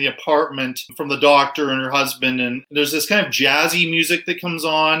escape within the apartment from the doctor and her husband, and there's this kind of jazzy music that comes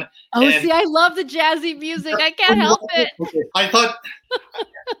on. Oh, see, I love the jazzy music. I can't help it. I thought...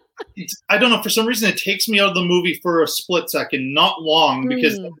 I don't know, for some reason it takes me out of the movie for a split second, not long,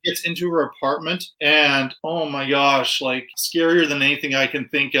 because it gets into her apartment and oh my gosh, like scarier than anything I can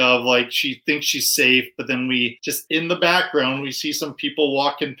think of. Like she thinks she's safe, but then we just in the background we see some people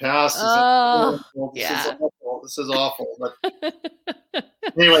walking past. This is awful. But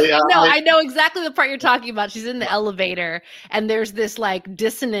anyway, no, I know exactly the part you're talking about. She's in the elevator and there's this like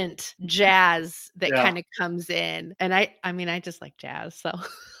dissonant jazz that kind of comes in, and I mean I just like jazz, so.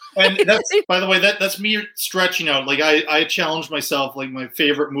 And that's, by the way, that's me stretching out. Like I challenged myself, like my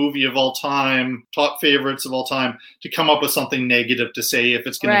favorite movie of all time, top favorites of all time, to come up with something negative to say if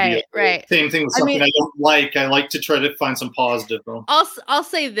it's going to be same thing with something I don't like. I like to try to find some positive. Though. I'll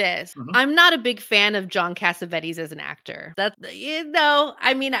say this: I'm not a big fan of John Cassavetes as an actor. That's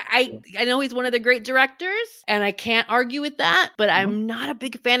I mean, I know he's one of the great directors, and I can't argue with that. But I'm not a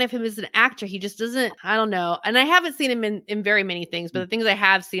big fan of him as an actor. He just doesn't. I don't know, and I haven't seen him in very many things, but the things I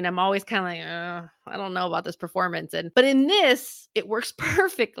have seen, I'm always kind of like, I don't know about this performance. But in this, it works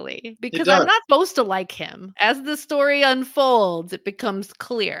perfectly because I'm not supposed to like him. As the story unfolds, it becomes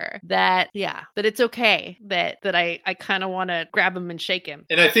clear that it's okay, that I kind of want to grab him and shake him.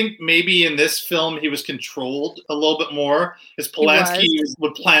 And I think maybe in this film, he was controlled a little bit more, as Polanski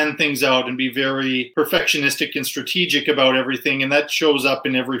would plan things out and be very perfectionistic and strategic about everything. And that shows up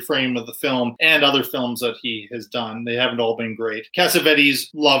in every frame of the film and other films that he has done. They haven't all been great. Cassavetes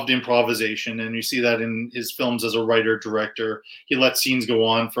loved improvisation, and you see that in his films as a writer-director. He lets scenes go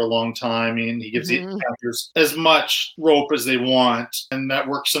on for a long time, and he gives the actors as much rope as they want, and that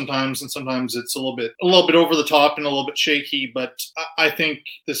works sometimes, and sometimes it's a little bit over the top and a little bit shaky. But I think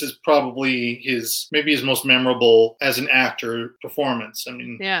this is probably his most memorable as an actor performance. I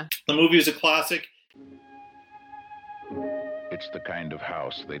mean, the movie is a classic. It's the kind of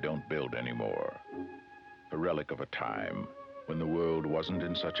house they don't build anymore. A relic of a time when the world wasn't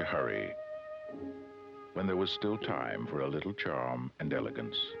in such a hurry, when there was still time for a little charm and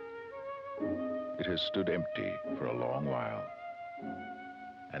elegance. It has stood empty for a long while,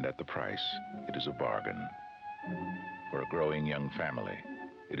 and at the price, it is a bargain. For a growing young family,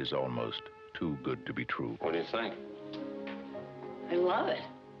 it is almost too good to be true. What do you think? I love it.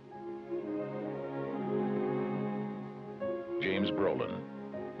 James Brolin,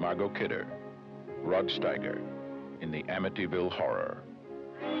 Margot Kidder, Rod Steiger in the Amityville Horror.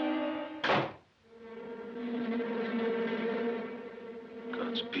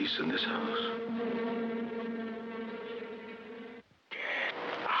 God's peace in this house.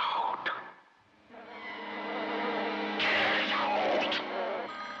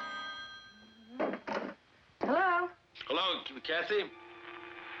 Hello? Hello, Kathy?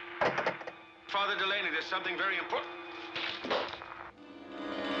 Father Delaney, there's something very important.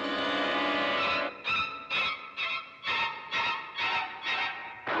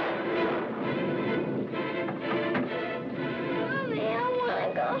 Mommy, I want to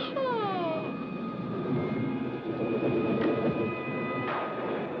go home.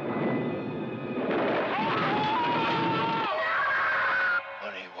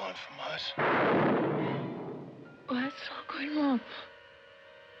 What do you want from us? What's all going on?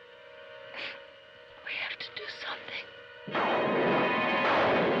 We have to do something.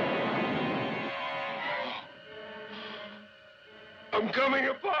 I'm coming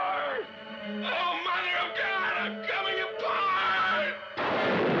apart! Oh, Mother of God, I'm coming apart!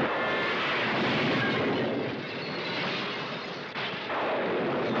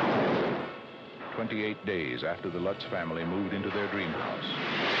 28 days after the Lutz family moved into their dream house,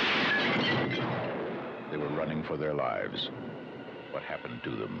 they were running for their lives. What happened to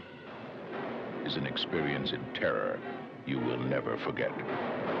them is an experience in terror you will never forget,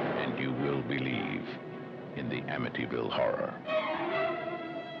 and you will believe in the Amityville Horror.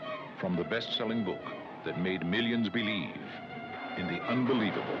 From the best-selling book that made millions believe in the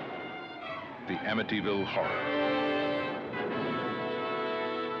unbelievable, the Amityville Horror.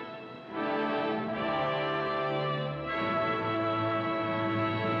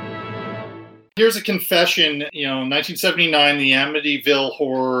 Here's a confession. 1979, the Amityville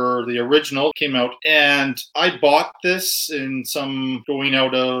Horror, the original, came out, and I bought this in some going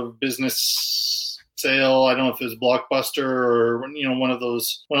out of business sale. I don't know if it was Blockbuster or one of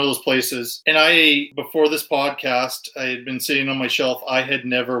those places. And before this podcast, I had been sitting on my shelf. I had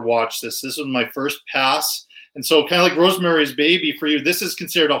never watched this. This was my first pass. And so kind of like Rosemary's Baby for you, this is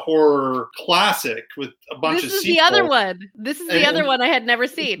considered a horror classic with a bunch of sequels. This is the other one. This is the other one I had never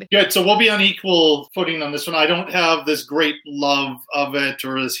seen. Good. So we'll be on equal footing on this one. I don't have this great love of it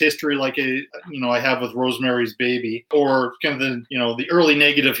or this history like I have with Rosemary's Baby, or kind of the early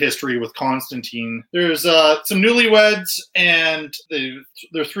negative history with Constantine. There's some newlyweds and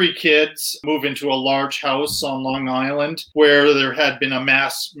their three kids move into a large house on Long Island where there had been a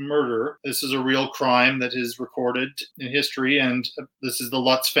mass murder. This is a real crime that is recorded in history, and this is the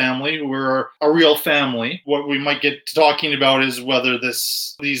Lutz family, who are a real family. What we might get to talking about is whether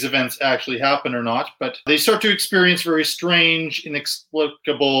these events actually happen or not, but they start to experience very strange,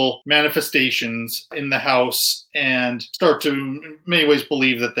 inexplicable manifestations in the house and start to, in many ways,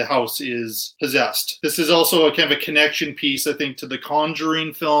 believe that the house is possessed. This is also a kind of a connection piece, I think, to the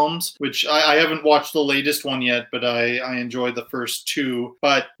Conjuring films, which I haven't watched the latest one yet, but I enjoyed the first two.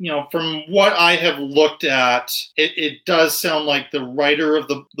 But, from what I have looked at, it does sound like the writer of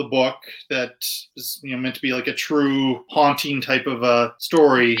the book that is meant to be like a true haunting type of a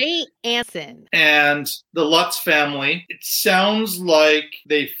story. Ray Anson. And the Lutz family, it sounds like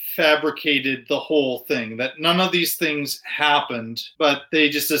they fabricated the whole thing, that none of these things happened, but they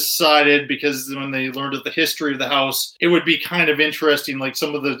just decided, because when they learned of the history of the house, it would be kind of interesting. Like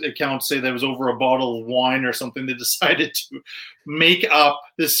some of the accounts say that it was over a bottle of wine or something. They decided to make up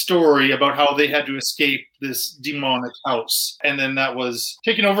this story about how they had to escape this demonic house. And then that was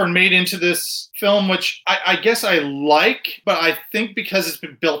taken over and made into this film, which I guess I like, but I think because it's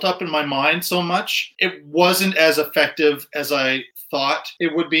been built up in my mind so much, it wasn't as effective as I thought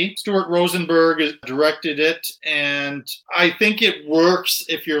it would be. Stuart Rosenberg directed it, and I think it works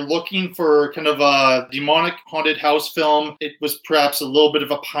if you're looking for kind of a demonic haunted house film. It was perhaps a little bit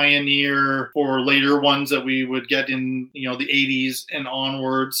of a pioneer for later ones that we would get in, the 80s and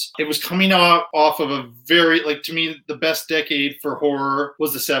onwards. It was coming off of a very, to me, the best decade for horror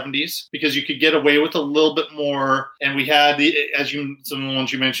was the 70s, because you could get away with a little bit more, and we had some of the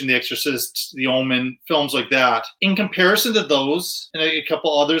ones you mentioned, The Exorcist, The Omen, films like that. In comparison to those, and a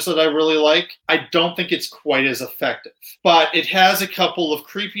couple others that I really like, I don't think it's quite as effective. But it has a couple of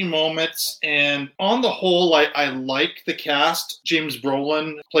creepy moments, and on the whole, I like the cast. James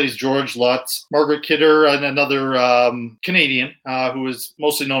Brolin plays George Lutz. Margaret Kidder, and another Canadian, who is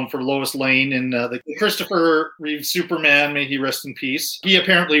mostly known for Lois Lane in the Christopher Reeve Superman, may he rest in peace. He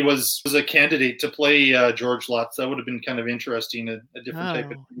apparently was a candidate to play George Lutz. That would have been kind of interesting, a different type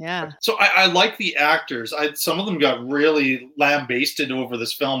of... Yeah. So I like the actors. Some of them got really lambasted lambasted over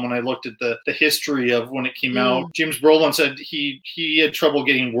this film when I looked at the history of when it came out. James Brolin said he had trouble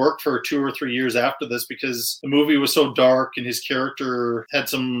getting work for 2 or 3 years after this because the movie was so dark and his character had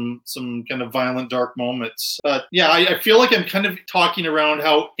some kind of violent, dark moments. But yeah, I feel like I'm kind of talking around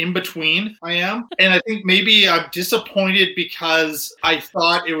how in between I am. And I think maybe I'm disappointed because I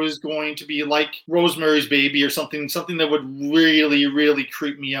thought it was going to be like Rosemary's Baby or something that would really, really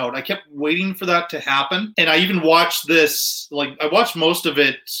creep me out. I kept waiting for that to happen. And I even watched this, like I watched most of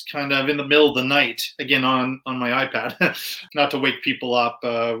it kind of in the middle of the night, again on my iPad, not to wake people up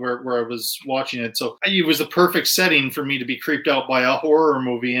where I was watching it. So it was the perfect setting for me to be creeped out by a horror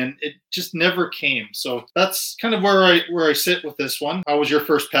movie, and it just never came. So that's kind of where I sit with this one. How was your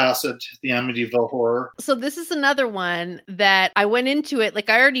first pass at the Amityville Horror? So this is another one that I went into it like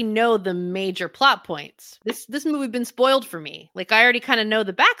I already know the major plot points. This movie had been spoiled for me. Like I already kind of know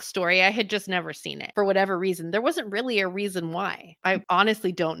the backstory. I had just never seen it for whatever reason. There wasn't really a reason why. I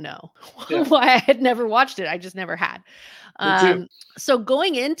honestly don't know why I had never watched it. I just never had. So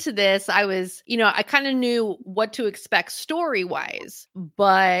going into this, I was, I kind of knew what to expect story-wise,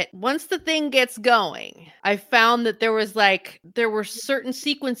 but once the thing gets going, I found that there were certain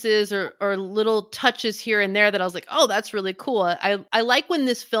sequences or little touches here and there that I was like, oh, that's really cool. I like when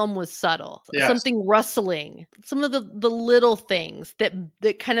this film was subtle, something rustling, some of the little things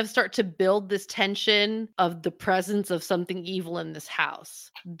that kind of start to build this tension of the presence of something evil in this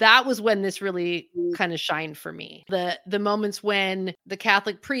house. That was when this really kind of shined for me. The moments when the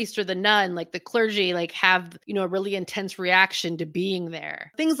Catholic priest or the nun, like the clergy, like have, a really intense reaction to being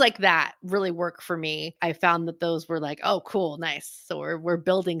there. Things like that really work for me. I found that those were like, oh, cool, nice. So we're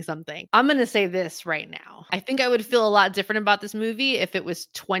building something. I'm going to say this right now. I think I would feel a lot different about this movie if it was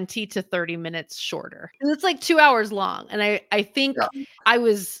 20 to 30 minutes shorter. And it's like 2 hours long. And I think I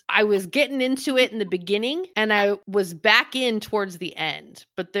was getting into it in the beginning and I was back in towards the end.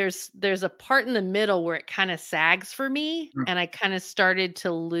 But there's a part in the middle where it kind of sags for me. And I kind of started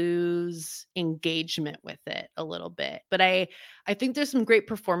to lose engagement with it a little bit. But I think there's some great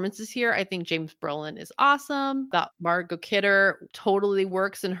performances here. I think James Brolin is awesome. That Margot Kidder totally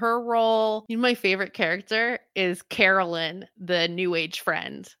works in her role. My favorite character is Carolyn, the New Age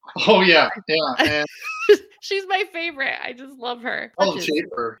friend. Oh, yeah. And she's my favorite. I just love her. Paul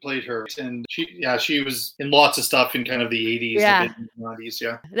Schaefer played her. And she was in lots of stuff in kind of the 80s and 90s.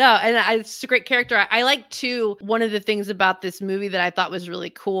 Yeah. No, and it's a great character. I like, too, one of the things about this movie that I thought was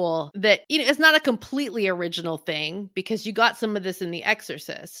really cool that, it's not a completely original thing because you got some of this in The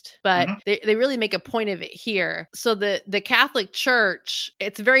Exorcist, but they really make a point of it here. So the Catholic Church,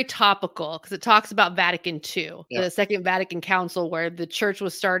 it's very topical because it talks about Vatican II, the Second Vatican Council, where the church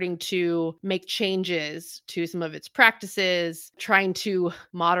was starting to make changes to some of its practices, trying to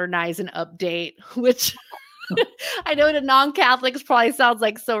modernize and update, which I know to non-Catholics probably sounds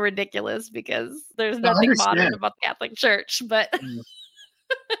like so ridiculous because there's nothing modern about the Catholic Church, but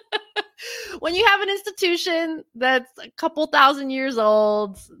when you have an institution that's a couple thousand years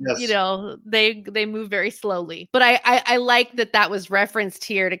old, they move very slowly. But I like that was referenced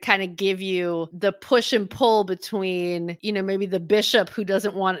here to kind of give you the push and pull between, maybe the bishop who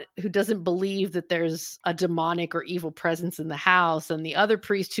doesn't believe that there's a demonic or evil presence in the house, and the other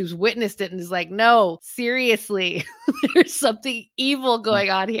priest who's witnessed it and is like, no, seriously, there's something evil going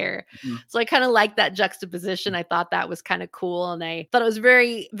on here. So I kind of like that juxtaposition. I thought that was kind of cool. And I thought it was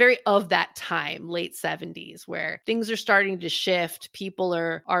very, very of that time, late 70s, where things are starting to shift. People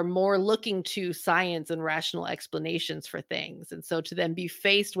are more looking to science and rational explanations for things. And so to then be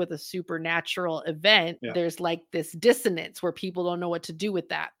faced with a supernatural event, there's like this dissonance where people don't know what to do with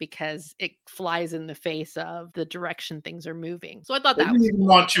that because it flies in the face of the direction things are moving. So I thought that was cool.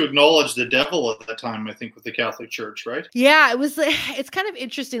 Want to acknowledge the devil at that time, I think, with the Catholic Church, right? Yeah, it's kind of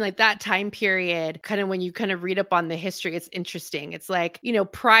interesting, like that time period, kind of when you kind of read up on the history, it's interesting. It's like,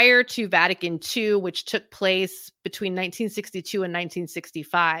 prior to Vatican II, which took place between 1962 and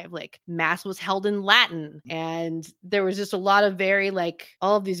 1965, like Mass was held in Latin. And there was just a lot of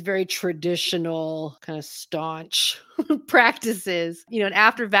all of these very traditional, kind of staunch practices, and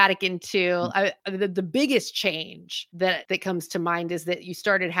after Vatican II, the biggest change that comes to mind is that you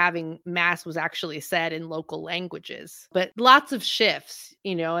started having Mass was actually said in local languages, but lots of shifts,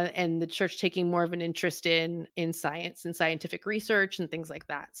 and the church taking more of an interest in science and scientific research and things like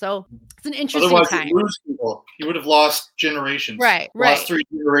that. So it's an interesting time. You would have lost generations. Right. Last 3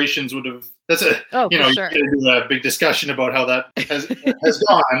 generations would have. That's sure. You could do a big discussion about how that has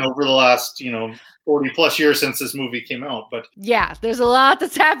gone over the last, 40 plus years since this movie came out, but yeah, there's a lot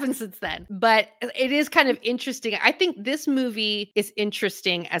that's happened since then. But it is kind of interesting. I think this movie is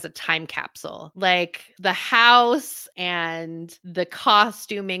interesting as a time capsule. Like the house and the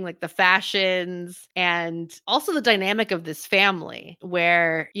costuming, like the fashions, and also the dynamic of this family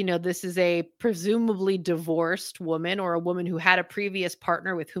where, you know, this is a presumably divorced woman or a woman who had a previous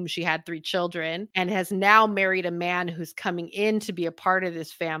partner with whom she had 3 children and has now married a man who's coming in to be a part of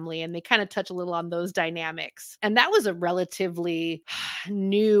this family. And they kind of touch a little on those dynamics. And that was a relatively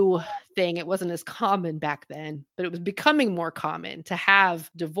new thing. It wasn't as common back then, but it was becoming more common to have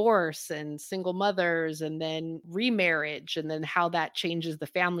divorce and single mothers and then remarriage and then how that changes the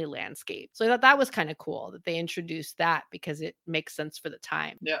family landscape. So I thought that was kind of cool that they introduced that because it makes sense for the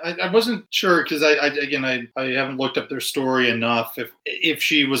time. Yeah, I wasn't sure because I haven't looked up their story enough if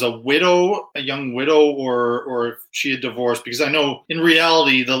she was a widow, a young widow, or if she had divorced, because I know in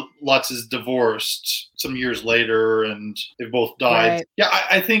reality the Lutz is divorced some years later and they've both died. Right. Yeah,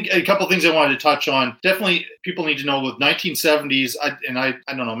 I think a couple things I wanted to touch on. Definitely people need to know with 1970s,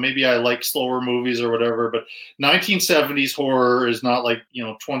 I don't know, maybe I like slower movies or whatever, but 1970s horror is not like,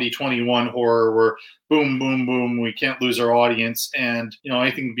 2021 horror where boom, boom, boom, we can't lose our audience. And,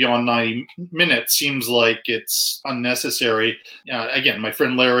 anything beyond 90 minutes seems like it's unnecessary. Again, my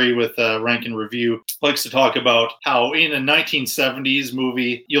friend Larry with Rank and Review likes to talk about how in a 1970s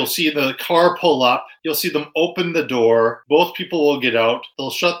movie, you'll see the car pull up, you'll see them open the door, both people will get out,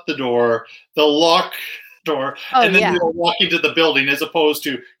 they'll shut the door, they'll lock door, and then they'll walk into the building, as opposed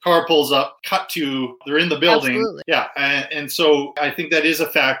to car pulls up, cut to they're in the building. Absolutely. Yeah, and so I think that is a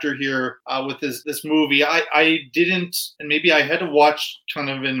factor here with this movie. I didn't, and maybe I had to watch kind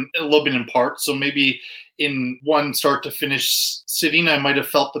of a little bit in part, so maybe in one start to finish sitting, I might have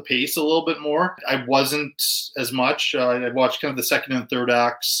felt the pace a little bit more. I wasn't as much. I watched kind of the second and third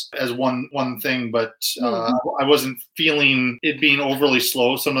acts as one thing, but I wasn't feeling it being overly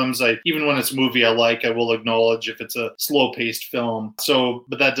slow. Sometimes even when it's a movie I like, I will acknowledge if it's a slow-paced film. So,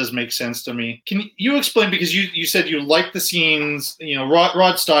 but that does make sense to me. Can you explain, because you said you liked the scenes,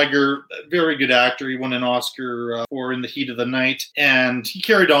 Rod Steiger, very good actor. He won an Oscar for In the Heat of the Night, and he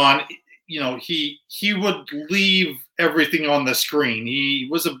carried on. He would leave everything on the screen. He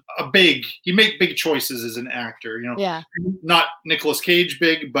was he made big choices as an actor, not Nicolas Cage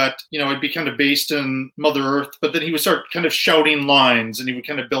big, but, it'd be kind of based in Mother Earth, but then he would start kind of shouting lines and he would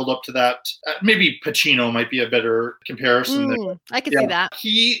kind of build up to that. Maybe Pacino might be a better comparison. I could see that.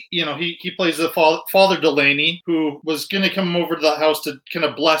 He plays the Father Delaney, who was going to come over to the house to kind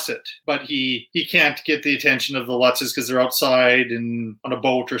of bless it, but he can't get the attention of the Lutzes because they're outside and on a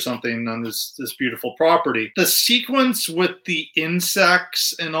boat or something on this beautiful property. The sequence with the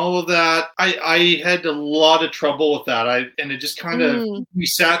insects and all of that, I had a lot of trouble with that. And it just kind of, we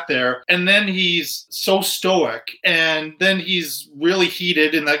sat there, and then he's so stoic, and then he's really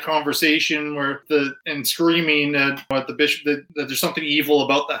heated in that conversation and screaming at the bishop that there's something evil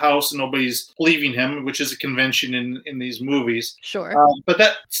about the house and nobody's believing him, which is a convention in these movies. Sure. But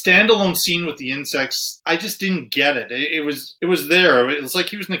that standalone scene with the insects, I just didn't get it. It was there. It was like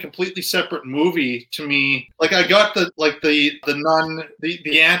he was in a completely separate movie to me. Like I got the nun,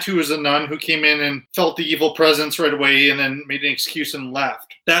 the aunt who was a nun who came in and felt the evil presence right away and then made an excuse and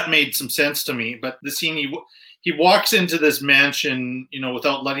left. That made some sense to me. But the scene he walks into this mansion,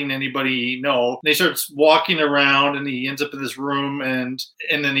 without letting anybody know. And he starts walking around and he ends up in this room and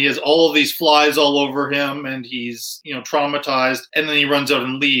then he has all of these flies all over him and he's, traumatized. And then he runs out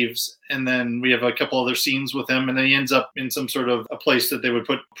and leaves. And then we have a couple other scenes with him, and then he ends up in some sort of a place that they would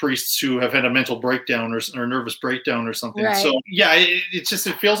put priests who have had a mental breakdown or nervous breakdown or something. Right. So yeah, it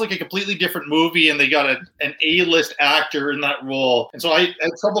feels like a completely different movie, and they got an A-list actor in that role, and so I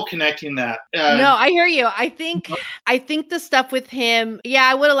had trouble connecting that. No, I hear you. I think the stuff with him,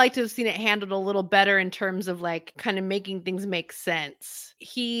 I would have liked to have seen it handled a little better in terms of like kind of making things make sense.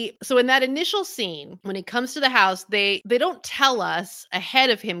 So in that initial scene, when he comes to the house, they don't tell us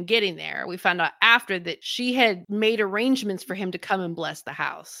ahead of him getting there. We found out after that she had made arrangements for him to come and bless the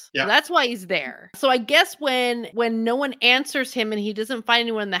house. Yeah. So that's why he's there. So I guess when no one answers him and he doesn't find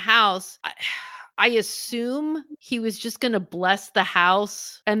anyone in the house, I assume he was just going to bless the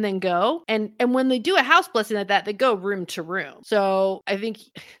house and then go. And when they do a house blessing like that, they go room to room. So I think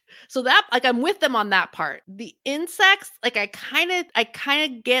So that, like, I'm with them on that part. The insects, like, I kind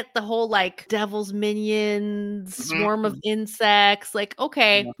of get the whole, like, devil's minions, swarm of insects, like,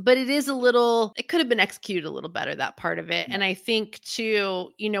 okay, but it could have been executed a little better, that part of it. And I think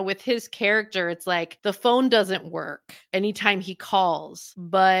too, with his character, it's like the phone doesn't work anytime he calls,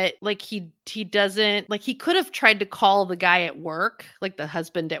 but like he doesn't, like, he could have tried to call the guy at work, like the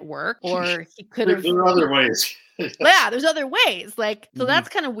husband at work, or he could have. There are other ways. Yeah, there's other ways. Like, so that's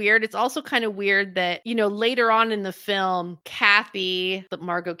kind of weird. It's also kind of weird that, later on in the film, Kathy, the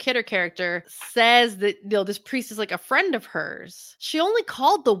Margot Kidder character, says that, this priest is like a friend of hers. She only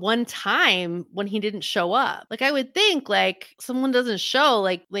called the one time when he didn't show up. Like, I would think, like, someone doesn't show,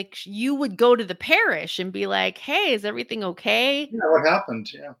 like you would go to the parish and be like, hey, is everything okay? Yeah, what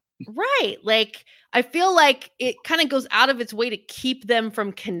happened? Yeah. Right. Like, I feel like it kind of goes out of its way to keep them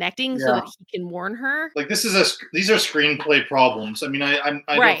from connecting so that he can warn her. Like, these are screenplay problems. I mean, I don't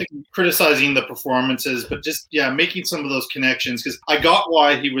think I'm criticizing the performances, but just, making some of those connections, because I got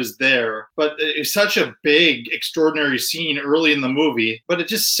why he was there, but it's such a big, extraordinary scene early in the movie, but it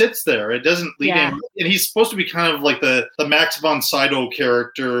just sits there. It doesn't lead in. And he's supposed to be kind of like the Max von Sydow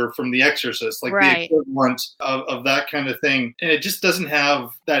character from The Exorcist, like the equivalent of that kind of thing. And it just doesn't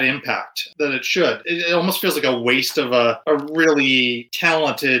have that impact that it should. It almost feels like a waste of a really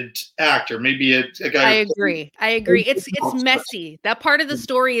talented actor. Maybe a guy. I agree. It's messy. That part of the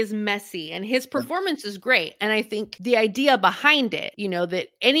story is messy, and his performance is great. And I think the idea behind it, that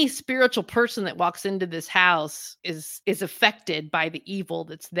any spiritual person that walks into this house is affected by the evil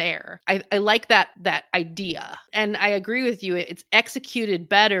that's there. I like that idea, and I agree with you. It's executed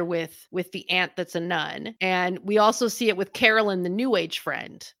better with the aunt that's a nun, and we also see it with Carolyn, the New Age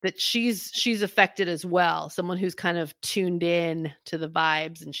friend, that she's affected as well, someone who's kind of tuned in to the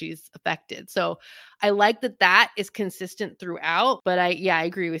vibes, and she's affected. So I like that is consistent throughout, but I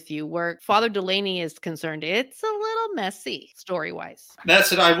agree with you. Where Father Delaney is concerned, it's a little messy story-wise.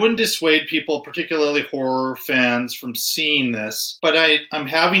 That's it. I wouldn't dissuade people, particularly horror fans, from seeing this, but I'm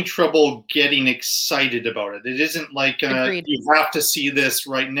having trouble getting excited about it. It isn't like you have to see this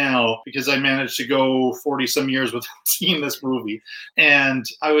right now, because I managed to go 40 some years without seeing this movie, and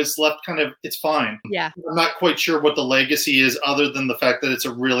I was left kind of, it's fine. Yeah. I'm not quite sure what the legacy is, other than the fact that it's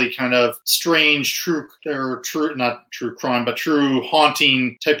a really kind of strange, not true crime, but true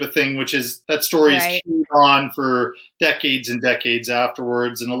haunting type of thing, which is that story is carried on for decades and decades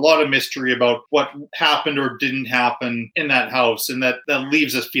afterwards, and a lot of mystery about what happened or didn't happen in that house, and that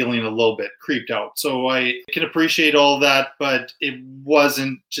leaves us feeling a little bit creeped out. So I can appreciate all that, but it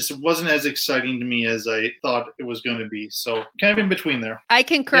wasn't as exciting to me as I thought it was going to be. So kind of in between there. I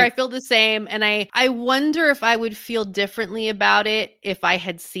concur. I feel the same, and I wonder if I would feel differently about it if I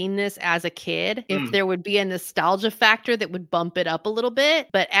had seen this as a kid. If there would be a nostalgia factor that would bump it up a little bit.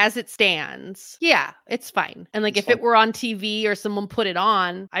 But as it stands, it's fine. And like, if it were on TV or someone put it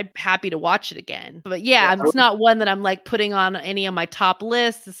on, I'm happy to watch it again. But it's not one that I'm like putting on any of my top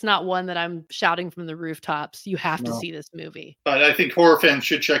lists. It's not one that I'm shouting from the rooftops, you have to see this movie. But I think horror fans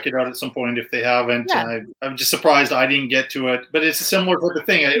should check it out at some point if they haven't. Yeah. I'm just surprised I didn't get to it. But it's a similar type of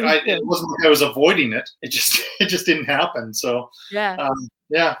thing. It wasn't like I was avoiding it. It just didn't happen. So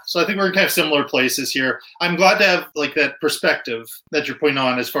so I think we're in kind of similar places here. I'm glad to have like that perspective that you're putting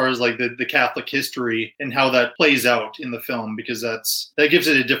on as far as like the Catholic history and how that plays out in the film, because that gives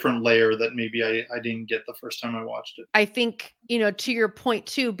it a different layer that maybe I didn't get the first time I watched it. I think, to your point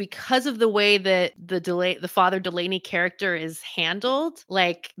too, because of the way that the Father Delaney character is handled,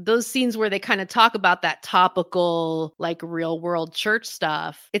 like those scenes where they kind of talk about that topical, like real world church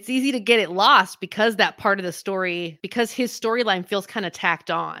stuff, it's easy to get it lost because that part of the story, because his storyline feels kind of tacked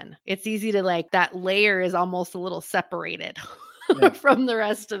on. It's easy to like, that layer is almost a little separated from the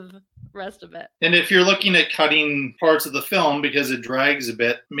rest of it. And if you're looking at cutting parts of the film because it drags a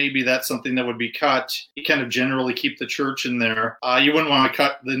bit, maybe that's something that would be cut. You kind of generally keep the church in there. You wouldn't want to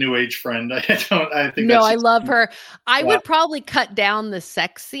cut the New Age friend. I love her. I would probably cut down the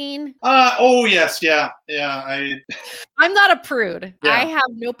sex scene. Yes. Yeah. I'm not a prude. Yeah. I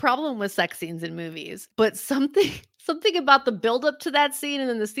have no problem with sex scenes in movies, but something about the build up to that scene and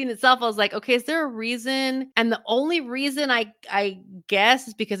then the scene itself, I was like, okay, is there a reason? And the only reason I guess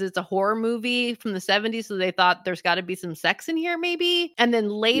is because it's a horror movie from the 70s. So they thought there's got to be some sex in here maybe. And then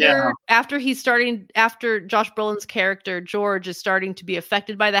later after Josh Brolin's character, George, is starting to be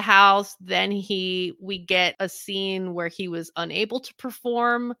affected by the house, then we get a scene where he was unable to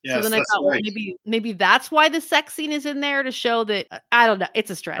perform. Yes, so then I thought, well, maybe that's why the sex scene is in there, to show that, I don't know,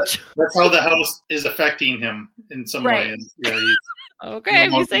 it's a stretch. That's how the house is affecting him in some some Right. way. And, yeah, he's Okay,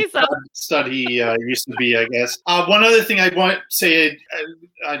 if you say so. Stud he used to be, I guess. One other thing I want to say,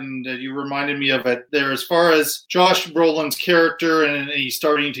 and you reminded me of it there, as far as Josh Brolin's character, and he's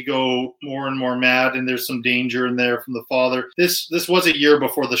starting to go more and more mad, and there's some danger in there from the father. This was a year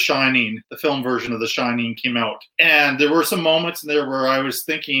before The Shining, the film version of The Shining, came out, and there were some moments in there where I was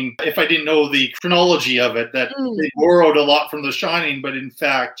thinking, if I didn't know the chronology of it, that they borrowed a lot from The Shining, but in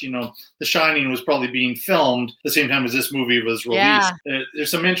fact, The Shining was probably being filmed the same time as this movie was released. Yeah. There's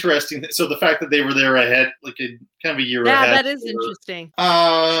some interesting. So the fact that they were there ahead, like kind of a year ahead. Yeah, that is interesting.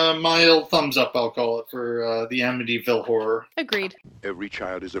 Mild thumbs up, I'll call it, for the Amityville Horror. Agreed. Every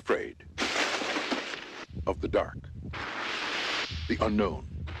child is afraid of the dark, the unknown,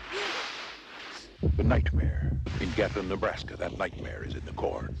 the nightmare. In Gatlin, Nebraska, that nightmare is in the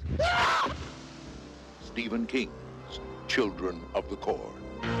corn. Stephen King's Children of the Corn.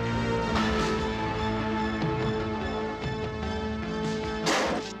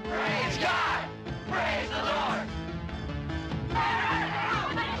 Praise God! Praise the Lord!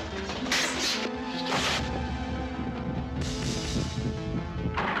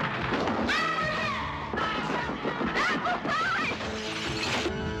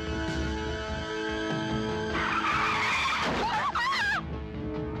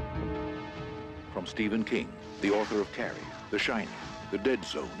 From Stephen King, the author of Carrie, The Shining, The Dead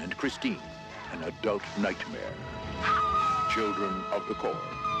Zone, and Christine, an adult nightmare. Children of the Corn.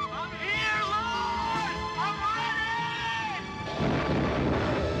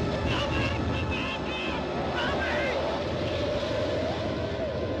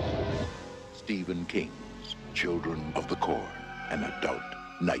 Stephen King's Children of the Corn, an adult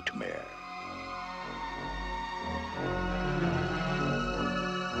nightmare.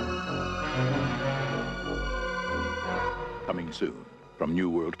 Coming soon from New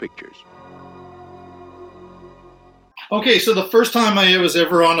World Pictures. Okay, so the first time I was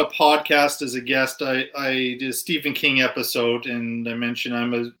ever on a podcast as a guest, I did a Stephen King episode, and I mentioned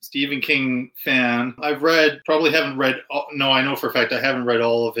I'm a Stephen King fan. I know for a fact I haven't read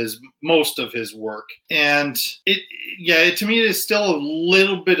most of his work. And to me, it is still a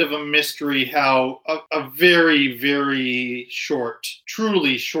little bit of a mystery how a very, very short,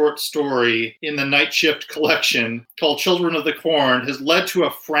 truly short story in the Night Shift collection called Children of the Corn has led to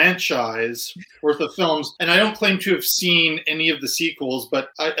a franchise worth of films. And I don't claim to have seen any of the sequels, but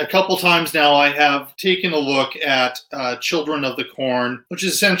a couple times now I have taken a look at Children of the Corn, which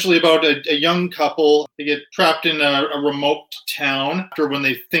is essentially about a young couple. They get trapped in a remote town after when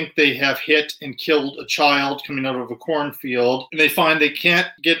they think they have hit and killed a child coming out of a cornfield, and they find they can't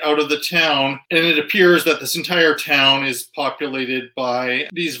get out of the town, and it appears that this entire town is populated by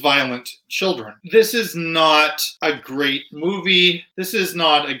these violent children. This is not a great movie. This is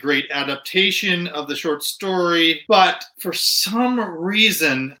not a great adaptation of the short story, but for some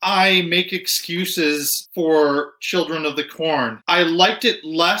reason, I make excuses for Children of the Corn. I liked it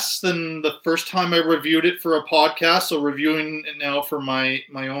less than the first time I reviewed it for a podcast, so reviewing it now for my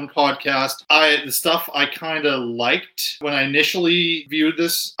own podcast. The stuff I kind of liked when I initially viewed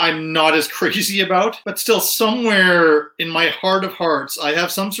this, I'm not as crazy about, but still somewhere in my heart of hearts, I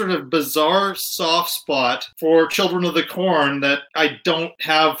have some sort of bizarre soft spot for Children of the Corn that I don't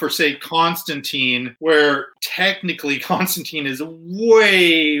have for, say, Constantine, where technically Constantine is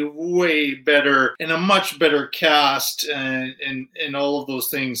way, way better and a much better cast and all of those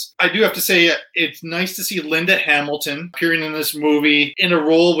things. I do have to say it's nice to see Linda Hamilton appearing in this movie in a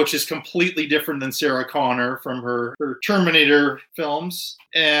role which is completely different than Sarah Connor from her Terminator films.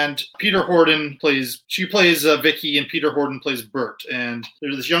 And Peter Horton plays Vicky, and Peter Horton plays Bert. And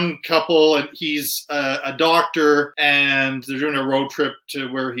there's this young couple, and he's a doctor, and they're doing a road trip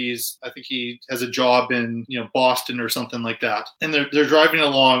to where I think he has a job in Boston or something like that. And they're driving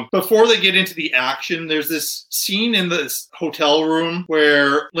along. Before they get into the action, there's this scene in this hotel room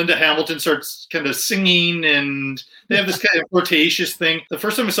where Linda Hamilton starts kind of singing, and they have this kind of flirtatious thing. The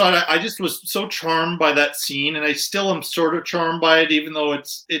first time I saw it, I just was so charmed by that scene, and I still am sort of charmed by it, even though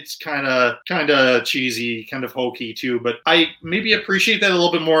it's kind of cheesy, kind of hokey too. But I maybe appreciate that a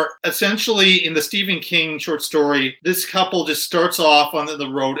little bit more. Essentially, in the Stephen King short story, this couple just starts off on the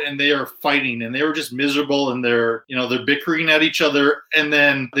road, and they are fighting, and they were just miserable, and they're bickering at each other, and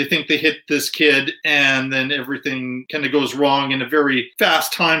then they think they hit this kid, and then everything kind of goes wrong in a very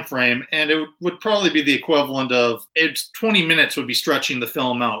fast time frame. And it would probably be the equivalent of 20 minutes would be stretching the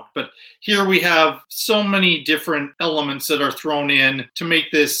film out. But here we have so many different elements that are thrown in to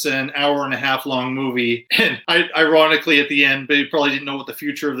make this an hour and a half long movie. And ironically, at the end, they probably didn't know what the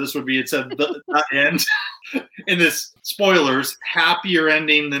future of this would be. It said the end. In this, spoilers, happier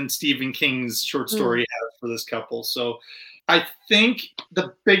ending than Stephen King's short story has for this couple. So I think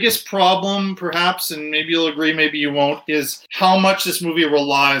the biggest problem, perhaps, and maybe you'll agree, maybe you won't, is how much this movie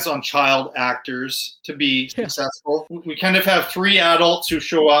relies on child actors to be successful. We kind of have three adults who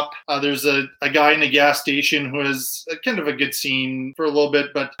show up. There's a guy in a gas station who has kind of a good scene for a little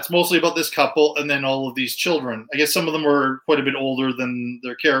bit, but it's mostly about this couple and then all of these children. I guess some of them were quite a bit older than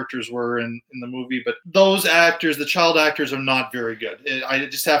their characters were in the movie, but those actors, the child actors, are not very good. I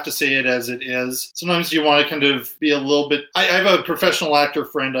just have to say it as it is. Sometimes you want to kind of be a little bit... I have a professional actor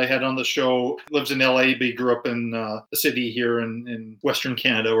friend I had on the show, lives in LA, but he grew up in the city here in Western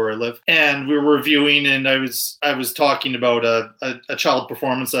Canada where I live. And we were reviewing, and I was talking about a child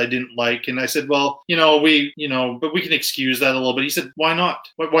performance that I didn't like. And I said, well, but we can excuse that a little bit. He said, why not?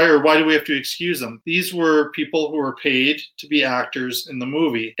 Why do we have to excuse them? These were people who were paid to be actors in the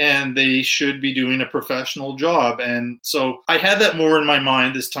movie, and they should be doing a professional job. And so I had that more in my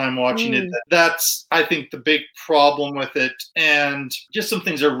mind this time watching it. That's, I think, the big problem with it. And just some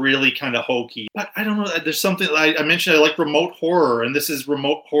things are really kind of hokey. But I don't know. There's something I mentioned. I like remote horror, and this is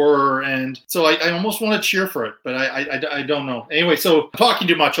remote horror, and so I almost want to cheer for it, but I don't know. Anyway, so I'm talking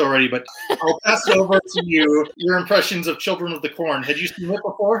too much already, but I'll pass it over to you. Your impressions of Children of the Corn. Had you seen it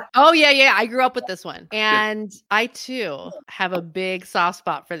before? Oh yeah. I grew up with this one, and I too have a big soft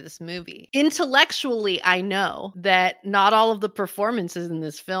spot for this movie. Intellectually, I know that not all of the performances in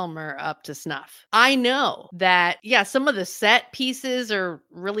this film are up to snuff. I know that some of the set pieces are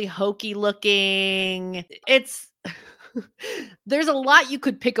really hokey looking. There's a lot you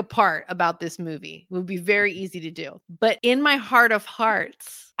could pick apart about this movie. It would be very easy to do. But in my heart of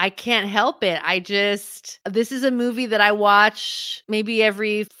hearts, I can't help it. This is a movie that I watch maybe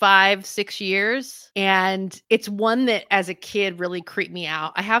every 5-6 years. And it's one that as a kid really creeped me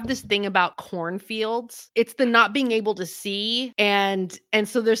out. I have this thing about cornfields. It's the not being able to see. And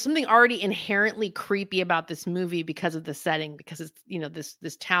so there's something already inherently creepy about this movie because of the setting, because it's,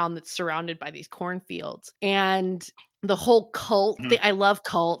 this town that's surrounded by these cornfields. And the whole cult thing. I love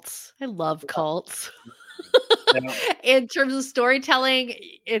cults. In terms of storytelling,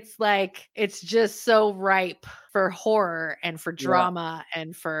 it's just so ripe for horror and for drama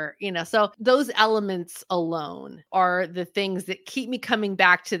and for, so those elements alone are the things that keep me coming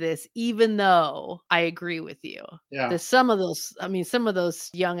back to this, even though I agree with you. Yeah. Some of those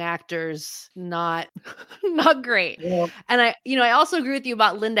young actors, not great. Yeah. And I also agree with you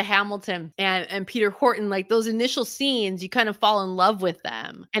about Linda Hamilton and Peter Horton. Like those initial scenes, you kind of fall in love with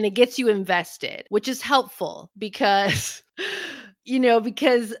them and it gets you invested, which is helpful because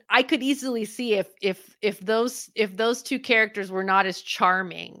because I could easily see if those two characters were not as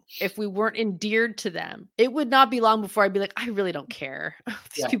charming, if we weren't endeared to them, it would not be long before I'd be like, I really don't care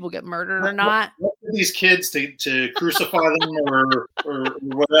if these people get murdered or not. What are these kids to crucify them or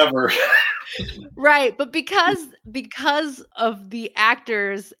whatever? Right, but because of the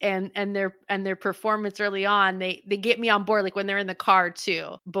actors and their performance early on, they get me on board, like when they're in the car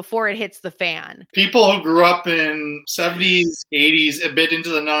too, before it hits the fan. People who grew up in 70s, 80s, a bit into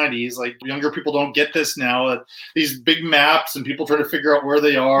the 90s, like younger people don't get this now. These big maps and people trying to figure out where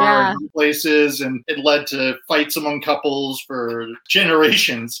they are in places, and it led to fights among couples for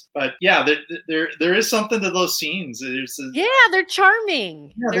generations. But there is something to those scenes. They're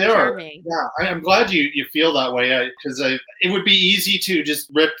charming. Yeah, they're charming. Yeah. I'm glad you feel that way, because it would be easy to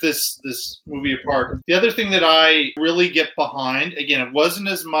just rip this movie apart. The other thing that I really get behind, again, it wasn't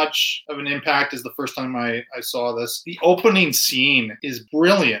as much of an impact as the first time I saw this. The opening scene is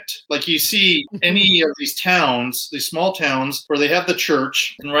brilliant. Like you see any of these towns, these small towns, where they have the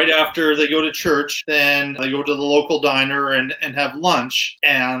church, and right after they go to church, then they go to the local diner and have lunch,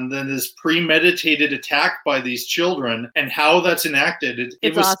 and then this premeditated attack by these children, and how that's enacted.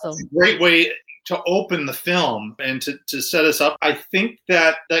 It was awesome. A great way to open the film and to set us up. I think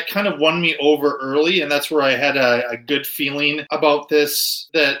that kind of won me over early, and that's where I had a good feeling about this,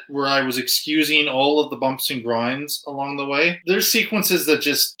 where I was excusing all of the bumps and grinds along the way. There's sequences that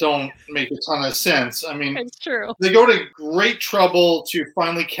just don't make a ton of sense. I mean, it's true. They go to great trouble to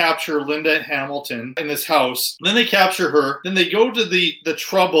finally capture Linda Hamilton in this house. Then they capture her. Then they go to the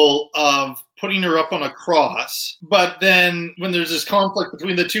trouble of putting her up on a cross. But then when there's this conflict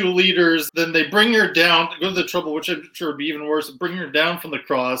between the two leaders, then they bring her down, go to the trouble, which I'm sure would be even worse, bring her down from the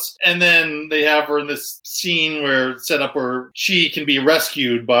cross. And then they have her in this scene where she can be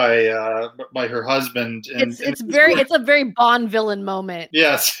rescued by her husband. And it's a very Bond villain moment.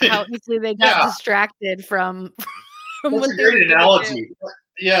 Yes. How easily they got distracted from that's what a great analogy.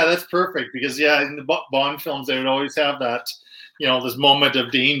 Yeah, that's perfect, because in the Bond films they would always have that. this moment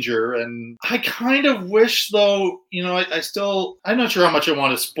of danger. And I kind of wish, though, I'm not sure how much I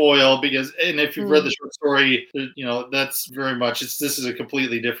want to spoil, because, and if you've read the short story, that's very much, this is a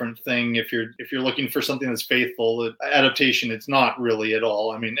completely different thing. If you're looking for something that's faithful, adaptation, it's not really at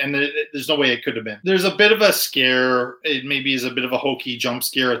all. I mean, and there's no way it could have been. There's a bit of a scare. It maybe is a bit of a hokey jump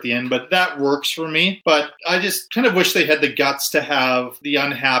scare at the end, but that works for me. But I just kind of wish they had the guts to have the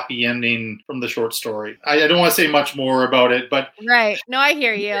unhappy ending from the short story. I don't want to say much more about it, but right. No, I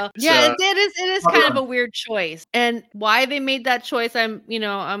hear you. Yeah, it is kind of a weird choice, and why they made that choice, I'm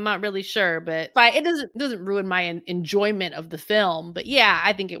not really sure, but it doesn't ruin my enjoyment of the film. But yeah,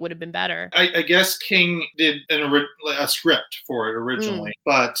 I think it would have been better. I guess King did a script for it originally,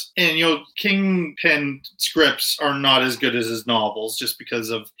 but King penned scripts are not as good as his novels, just because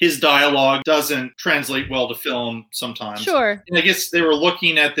of his dialogue doesn't translate well to film sometimes. Sure. And I guess they were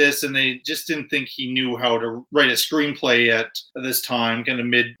looking at this and they just didn't think he knew how to write a screenplay at this time, kind of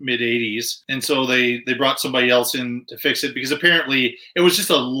mid 80s. And so they brought somebody else in to fix it, because apparently it was just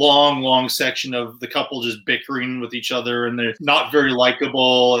a long section of the couple just bickering with each other, and they're not very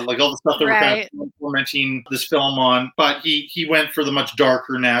likable, like all the stuff that we're kind of implementing this film on. But he went for the much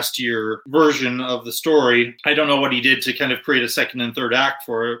darker, nastier version of the story. I don't know what he did to kind of create a second and third act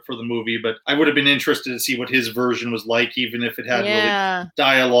for the movie, but I would have been interested to see what his version was like, even if it had really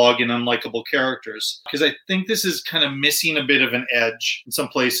dialogue and unlikable characters. Because I think this is kind of missing a bit of an edge in some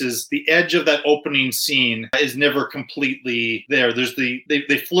places. The edge of that opening scene is never completely there. There's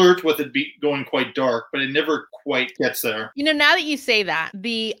they flirt with it going quite dark, but it never quite gets there. Now that you say that,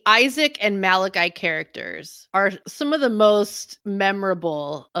 the Isaac and Malachi characters are some of the most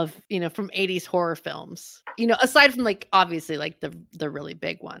memorable of from 80s horror films. Aside from obviously the really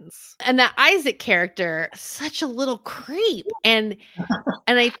big ones. And that Isaac character, such a little creep. And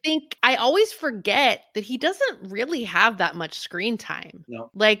I think I always forget that he doesn't really have that much screen time. No.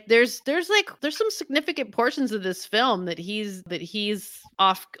 There's some significant portions of this film that he's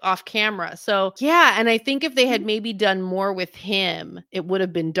off camera. So yeah, and I think if they had maybe done more with him, it would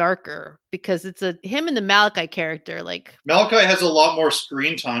have been darker, because it's him and the Malachi character. Malachi has a lot more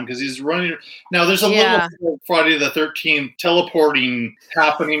screen time because he's running. Now there's a little Friday the 13th teleporting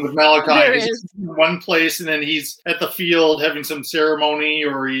happening with Malachi. He's in one place and then he's at the field having some ceremony,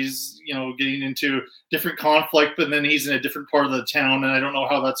 or he's getting into different conflict, but then he's in a different part of the town, and I don't know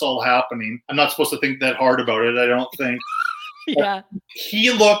how that's all happening. I'm not supposed to think that hard about it, I don't think. Yeah.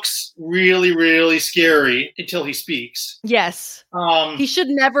 He looks really, really scary until he speaks. Yes. He should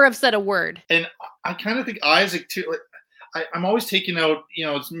never have said a word. And I kind of think Isaac too. I'm always taking out,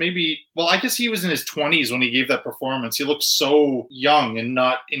 it's maybe, I guess he was in his 20s when he gave that performance. He looks so young and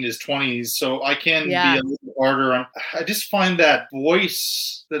not in his 20s. So I can be a little harder. I just find that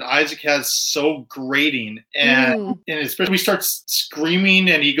voice that Isaac has so grating. And especially when he starts screaming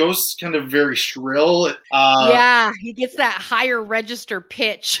and he goes kind of very shrill. He gets that higher register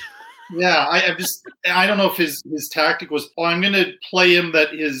pitch. Yeah, I don't know if his tactic was, I'm going to play him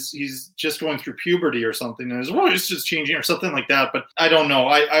that he's just going through puberty or something, and his voice is just changing or something like that. But I don't know.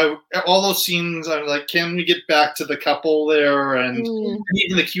 I all those scenes, I'm like, can we get back to the couple there and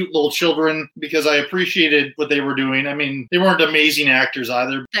even the cute little children? Because I appreciated what they were doing. I mean, they weren't amazing actors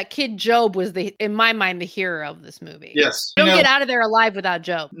either. That kid Job was in my mind, the hero of this movie. Yes. Don't get out of there alive without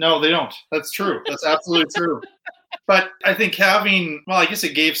Job. No, they don't. That's true. That's absolutely true. But I think I guess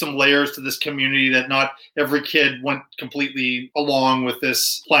it gave some layers to this community that not every kid went completely along with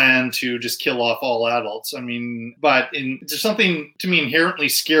this plan to just kill off all adults. I mean, there's something to me inherently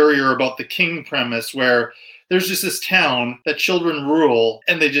scarier about the King premise, where there's just this town that children rule,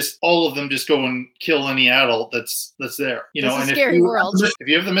 and all of them just go and kill any adult that's there. It's a scary world. If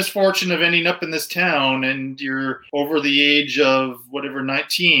you have the misfortune of ending up in this town and you're over the age of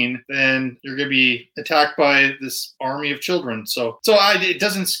 19, then you're going to be attacked by this army of children. So it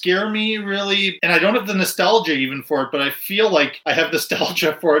doesn't scare me really, and I don't have the nostalgia even for it, but I feel like I have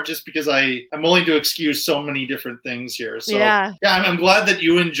nostalgia for it just because I'm willing to excuse so many different things here. So I'm glad that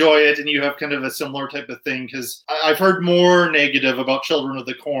you enjoy it and you have kind of a similar type of thing, because I've heard more negative about Children of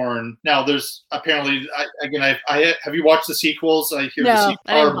the Corn. Now, there's apparently, have you watched the sequels? I hear the sequels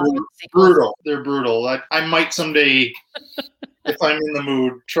are brutal. They're brutal. I might someday, if I'm in the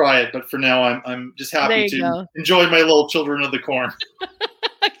mood, try it. But for now, I'm just happy to enjoy my little Children of the Corn.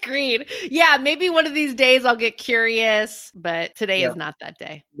 Agreed. Yeah, maybe one of these days I'll get curious, but today is not that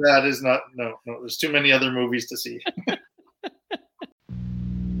day. That is not. No. There's too many other movies to see.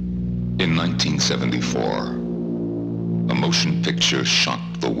 In 1974, a motion picture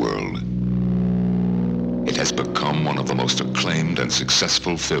shocked the world. It has become one of the most acclaimed and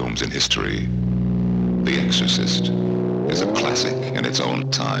successful films in history, The Exorcist, is a classic in its own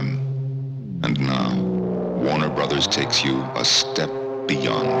time. And now, Warner Brothers takes you a step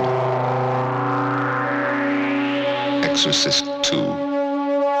beyond. Exorcist II,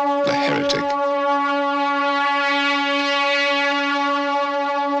 The Heretic.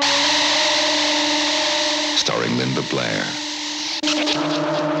 Starring Linda Blair,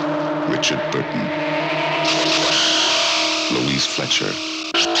 Richard Burton, Louise Fletcher,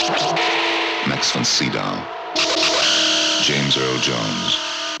 Max von Sydow, James Earl Jones.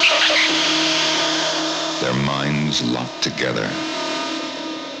 Their minds locked together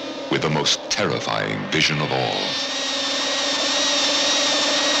with the most terrifying vision of all.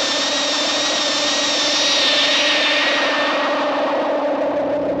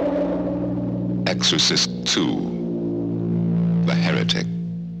 Exorcist II, The Heretic.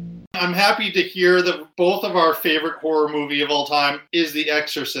 I'm happy to hear that both of our favorite horror movie of all time is The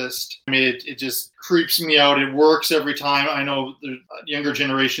Exorcist. I mean, it just creeps me out. It works every time. I know there's younger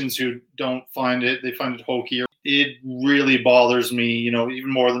generations who don't find it. They find it hokey. It really bothers me, you know,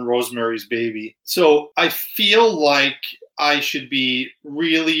 even more than Rosemary's Baby. So I feel like I should be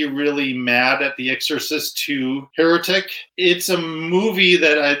really, really mad at The Exorcist II Heretic. It's a movie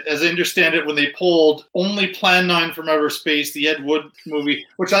that, as I understand it, when they pulled only Plan 9 from Outer Space, the Ed Wood movie,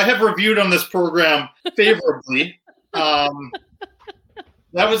 which I have reviewed on this program favorably,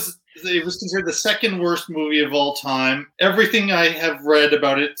 it was considered the second worst movie of all time. Everything I have read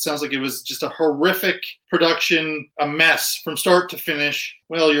about it sounds like it was just a horrific production, a mess from start to finish.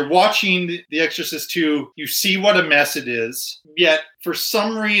 Well, you're watching The Exorcist II, you see what a mess it is, yet for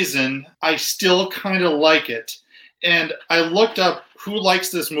some reason, I still kind of like it. And I looked up who likes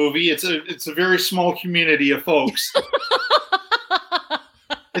this movie. It's a very small community of folks.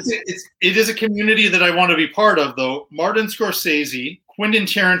 It is a community that I want to be part of, though. Martin Scorsese, Quentin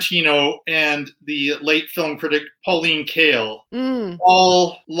Tarantino, and the late film critic Pauline Kael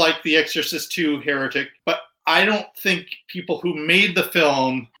all like The Exorcist II Heretic, but I don't think people who made the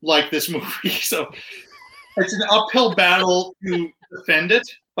film like this movie. So it's an uphill battle to defend it.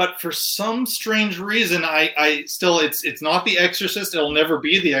 But for some strange reason, I still, it's not The Exorcist. It'll never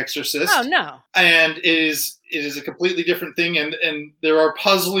be The Exorcist. Oh, no. And it is a completely different thing. And there are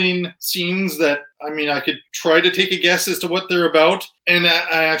puzzling scenes that, I mean, I could try to take a guess as to what they're about. And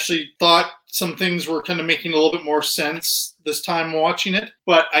I actually thought some things were kind of making a little bit more sense this time watching it.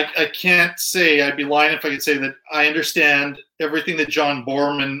 But I can't say, I'd be lying if I could say that I understand everything that John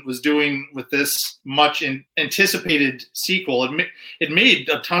Boorman was doing with this much anticipated sequel. It made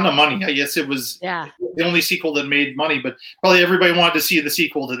a ton of money. I guess it was the only sequel that made money, but probably everybody wanted to see the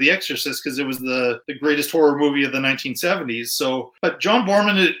sequel to The Exorcist because it was the greatest horror movie of the 1970s. So, but John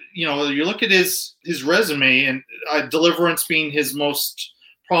Boorman, you know, you look at his resume, and Deliverance being his most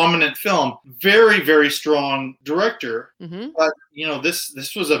prominent film, very, very strong director. Mm-hmm. But, you know,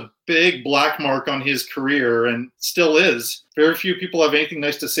 this was a big black mark on his career and still is. Very few people have anything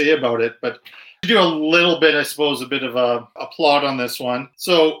nice to say about it, but to do a little bit, I suppose, a bit of a plot on this one.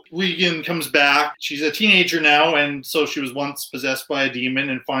 So Regan comes back. She's a teenager now, and so she was once possessed by a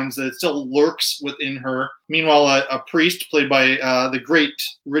demon and finds that it still lurks within her. Meanwhile, a priest, played by the great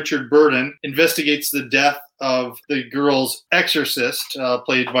Richard Burton, investigates the death of the girl's exorcist,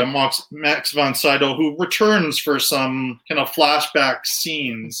 played by Max von Sydow, who returns for some kind of flashback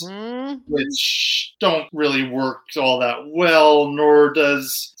scenes, which don't really work all that well, nor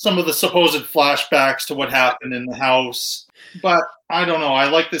does some of the supposed flashbacks to what happened in the house. But I don't know. I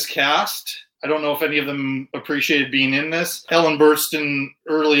like this cast. I don't know if any of them appreciated being in this. Ellen Burstyn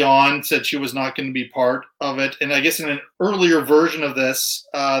early on said she was not going to be part of it. And I guess in an earlier version of this,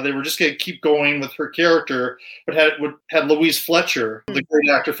 they were just going to keep going with her character, but had Louise Fletcher, the great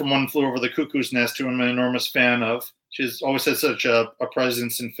actor from One Flew Over the Cuckoo's Nest, who I'm an enormous fan of. She's always had such a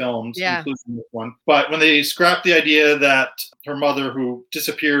presence in films, including this one. But when they scrapped the idea that her mother, who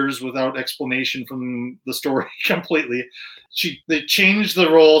disappears without explanation from the story completely, they changed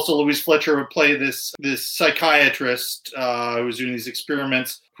the role so Louise Fletcher would play this psychiatrist who was doing these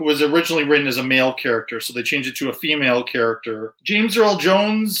experiments, who was originally written as a male character. So they changed it to a female character. James Earl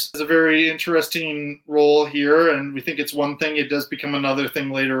Jones has a very interesting role here, and we think it's one thing. It does become another thing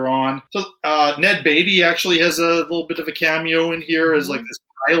later on. So Ned Beatty actually has a little bit of a cameo in here as like this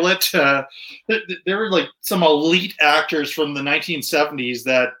pilot. There were like some elite actors from the 1970s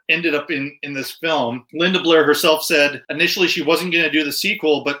that ended up in this film. Linda Blair herself said initially she wasn't going to do the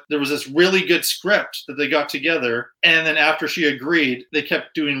sequel, but there was this really good script that they got together. And then after she agreed, they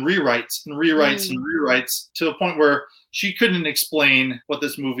kept doing rewrites and rewrites and rewrites to the point where she couldn't explain what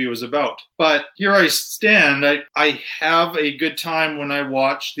this movie was about. But here I stand. I have a good time when I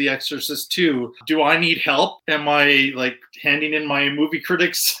watch The Exorcist 2. Do I need help? Am I like handing in my movie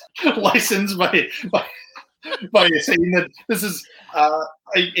critics license by saying that this is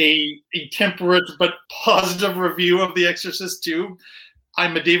a temperate but positive review of The Exorcist 2?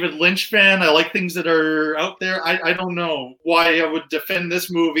 I'm a David Lynch fan. I like things that are out there. I don't know why I would defend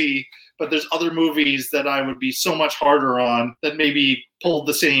this movie, but there's other movies that I would be so much harder on that maybe pulled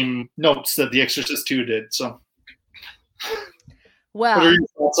the same notes that The Exorcist 2 did. So, well, what are your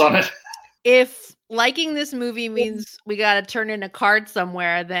thoughts on it? If liking this movie means we got to turn in a card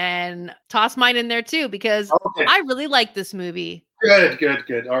somewhere, then toss mine in there too, because I really like this movie.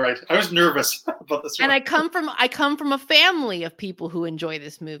 Good. All right. I was nervous about this one. And I come from a family of people who enjoy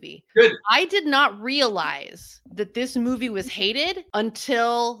this movie. Good. I did not realize that this movie was hated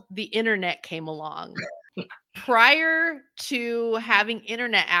until the internet came along. Prior to having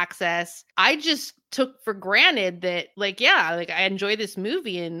internet access, I just took for granted that, I enjoy this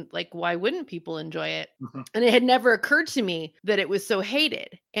movie, and why wouldn't people enjoy it? Mm-hmm. And it had never occurred to me that it was so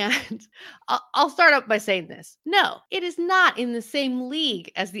hated. And I'll start up by saying this. No, it is not in the same league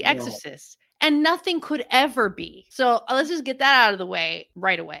as The Exorcist. And nothing could ever be. So let's just get that out of the way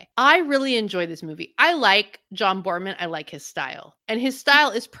right away. I really enjoy this movie. I like John Boorman. I like his style. And his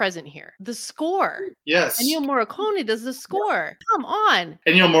style is present here. The score. Yes. Ennio Morricone does the score. Come on.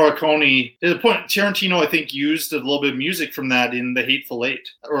 Ennio Morricone, to the point, Tarantino, I think, used a little bit of music from that in The Hateful Eight.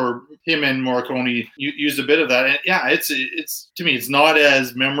 Or him and Morricone used a bit of that. And yeah, it's to me, it's not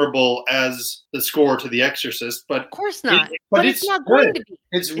as memorable as the score to The Exorcist. But of course not. But it's not going to be.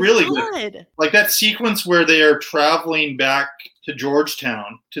 It's really good. Like that sequence where they are traveling back to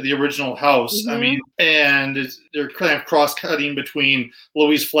Georgetown, to the original house. Mm-hmm. I mean, and they're kind of cross-cutting between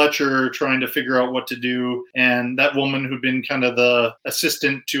Louise Fletcher trying to figure out what to do and that woman who'd been kind of the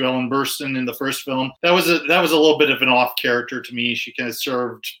assistant to Ellen Burstyn in the first film. That was a little bit of an off character to me. She kind of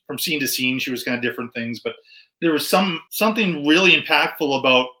served from scene to scene. She was kind of different things, but there was something really impactful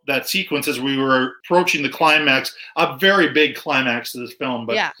about that sequence as we were approaching the climax, a very big climax to this film,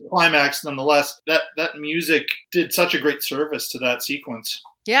 but climax nonetheless. That music did such a great service to that sequence.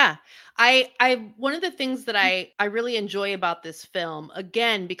 Yeah. I one of the things that I really enjoy about this film,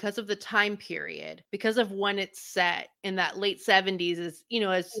 again, because of the time period, because of when it's set in that late 70s, is,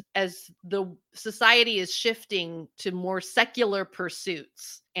 as the society is shifting to more secular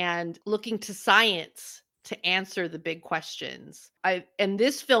pursuits and looking to science to answer the big questions. And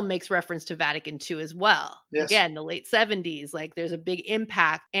this film makes reference to Vatican II as well. Yes. Again, the late 70s, there's a big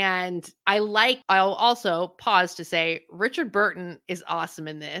impact. And I'll also pause to say Richard Burton is awesome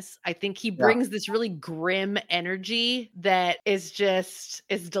in this. I think he brings this really grim energy that is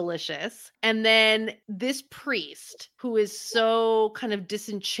delicious. And then this priest who is so kind of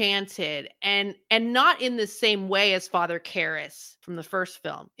disenchanted and not in the same way as Father Karras from the first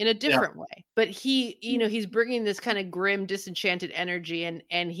film, in a different way. But he's bringing this kind of grim, disenchanted energy,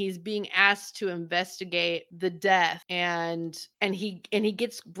 and he's being asked to investigate the death, and he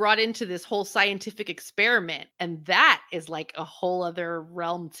gets brought into this whole scientific experiment, and that is like a whole other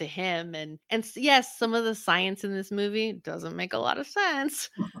realm to him. And yes, some of the science in this movie doesn't make a lot of sense,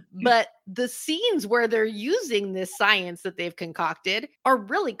 but the scenes where they're using this science that they've concocted are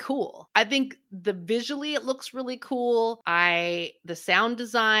really cool. I think visually it looks really cool. The sound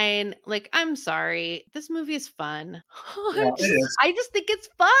design, I'm sorry, this movie is fun. I just think it's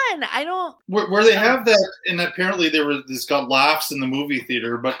fun. I don't where they have that, and apparently this got laughs in the movie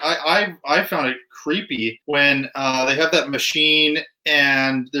theater, but I found it creepy when they have that machine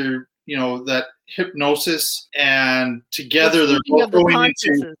and they're that hypnosis, and together they're both going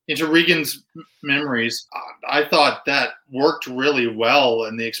into Regan's memories. I thought that worked really well,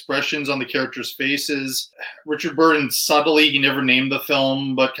 and the expressions on the characters' faces. Richard Burton subtly, he never named the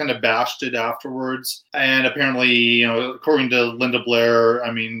film, but kind of bashed it afterwards. And apparently, according to Linda Blair,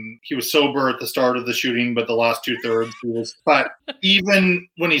 I mean, he was sober at the start of the shooting, but the last 2/3 he was. But even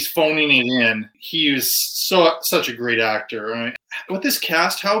when he's phoning it in, he was such a great actor. I mean, with this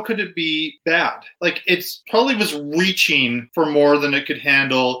cast, how could it be bad? It's probably was reaching for more than it could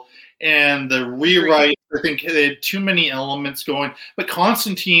handle. And the rewrite, I think they had too many elements going. But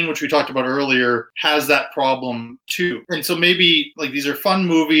Constantine, which we talked about earlier, has that problem too. And so maybe these are fun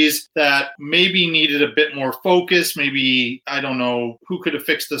movies that maybe needed a bit more focus. Maybe, I don't know, who could have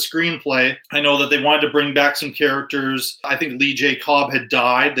fixed the screenplay. I know that they wanted to bring back some characters. I think Lee J. Cobb had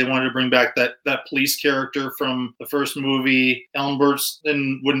died. They wanted to bring back that police character from the first movie. Ellen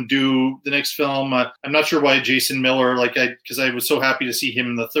Burstyn wouldn't do the next film. I'm not sure why Jason Miller, because I was so happy to see him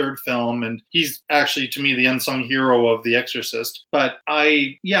in the third film. film, and he's actually, to me, the unsung hero of The Exorcist. But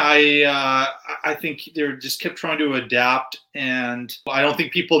I think they just kept trying to adapt, and I don't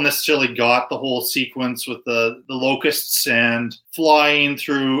think people necessarily got the whole sequence with the locusts and flying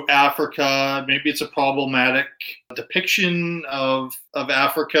through Africa. Maybe it's a problematic depiction of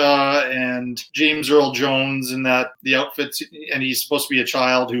Africa and James Earl Jones in that the outfits, and he's supposed to be a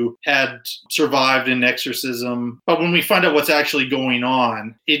child who had survived an exorcism. But when we find out what's actually going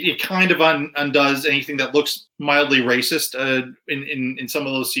on, it kind of undoes anything that looks mildly racist in some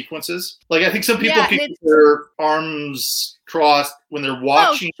of those sequences. Like, I think some people can keep their arms crossed when they're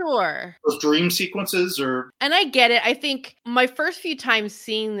watching those dream sequences. And I get it. I think my first few times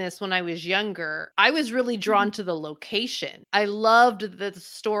seeing this when I was younger, I was really drawn to the location. I loved that the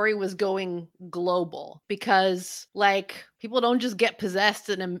story was going global because, like, people don't just get possessed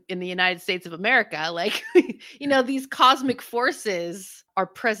in the United States of America. Like, these cosmic forces are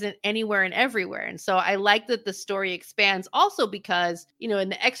present anywhere and everywhere. And so I like that the story expands also because, in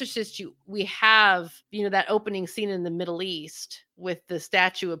The Exorcist, we have, that opening scene in the Middle East with the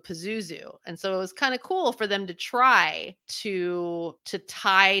statue of Pazuzu. And so it was kind of cool for them to try to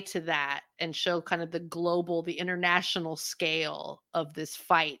tie to that and show kind of the international scale of this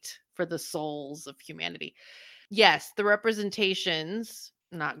fight for the souls of humanity. Yes, the representations,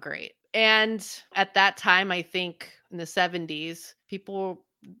 not great. And at that time, I think in the 70s, people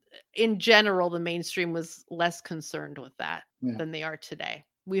in general, the mainstream was less concerned with that than they are today.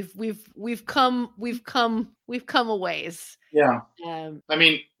 We've come a ways. Yeah. I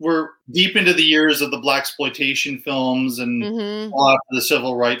mean, we're deep into the years of the blaxploitation films and all after the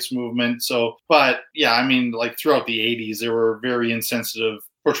civil rights movement. So, but yeah, I mean, like throughout the 80s, there were very insensitive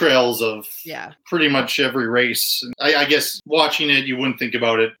portrayals of pretty much every race. I guess watching it, you wouldn't think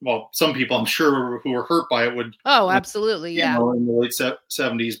about it. Well, some people I'm sure who were hurt by it would. Oh, absolutely. In the late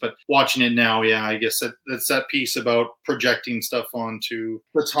 70s. But watching it now, I guess that's that piece about projecting stuff onto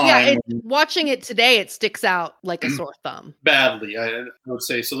the time. Yeah, watching it today, it sticks out like a sore thumb. Badly, I would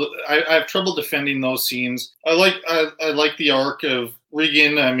say. So I have trouble defending those scenes. I like the arc of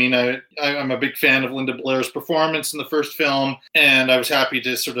Regan. I mean, I'm a big fan of Linda Blair's performance in the first film, and I was happy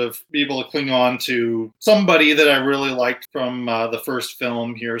to sort of be able to cling on to somebody that I really liked from the first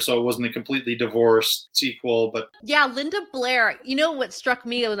film here, so it wasn't a completely divorced sequel. But yeah, Linda Blair, what struck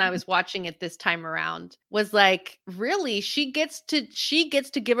me when I was watching it this time around was like, really, she gets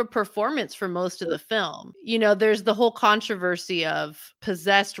to give a performance for most of the film. There's the whole controversy of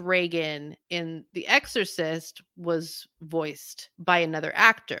possessed Regan in The Exorcist was voiced by another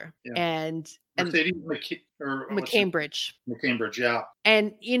actor, and Mercedes McCambridge. McCambridge, yeah.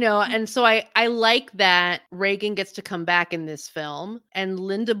 And, and so I like that Regan gets to come back in this film and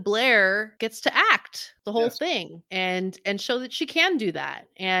Linda Blair gets to act the whole thing and show that she can do that.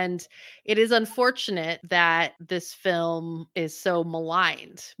 And it is unfortunate that this film is so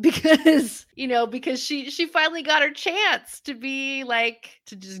maligned because she finally got her chance to be like,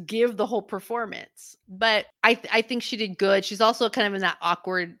 to just give the whole performance. But I think she did good. She's also kind of in that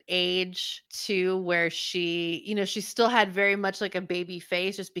awkward age too, where she still had very much like a baby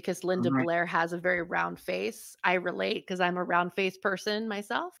face just because Linda Blair has a very round face. I relate because I'm a round face person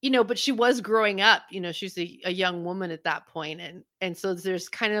myself, but she was growing up, she's a young woman at that point. And so there's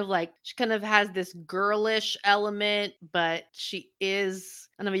kind of like, she kind of has this girlish element, but she is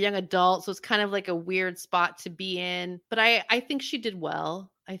kind of a young adult. So it's kind of like a weird spot to be in, but I think she did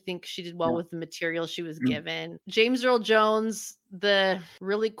well. I think she did well with the material she was given. James Earl Jones, the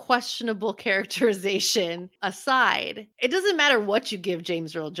really questionable characterization aside, it doesn't matter what you give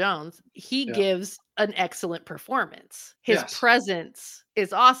James Earl Jones. He gives an excellent performance. His presence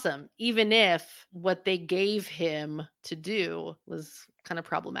is awesome, even if what they gave him to do was kind of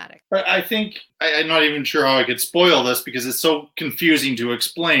problematic. But I think, I'm not even sure how I could spoil this because it's so confusing to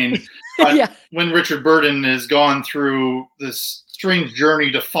explain. But when Richard Burton has gone through this strange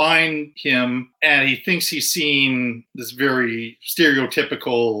journey to find him, and he thinks he's seeing this very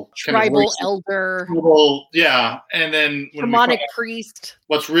stereotypical tribal elder, and then when demonic priest,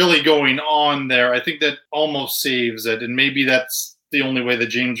 what's really going on there, I think that almost saves it. And maybe that's the only way that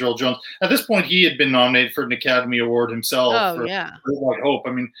James Earl Jones, at this point, he had been nominated for an Academy Award himself for White Hope.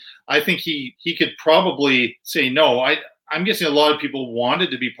 I mean, I think he could probably say no. I'm guessing a lot of people wanted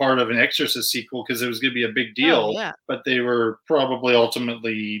to be part of an Exorcist sequel because it was going to be a big deal, but they were probably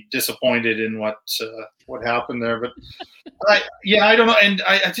ultimately disappointed in what happened there. But I don't know. And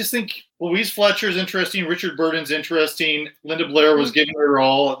I just think Louise Fletcher's interesting. Richard Burton's interesting. Linda Blair was giving her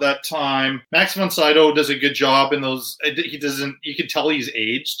all at that time. Max von Sydow does a good job in those. You can tell he's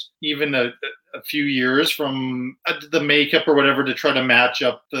aged. Even a few years from the makeup or whatever to try to match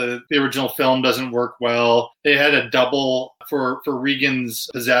up. The original film doesn't work well. They had a double for Regan's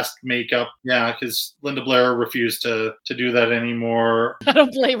possessed makeup. Yeah, because Linda Blair refused to do that anymore. I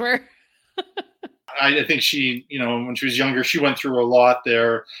don't blame her. I think she, when she was younger, she went through a lot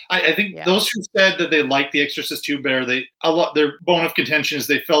there. I think those who said that they liked The Exorcist 2 better, their bone of contention is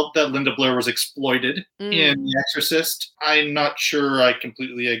they felt that Linda Blair was exploited in The Exorcist. I'm not sure I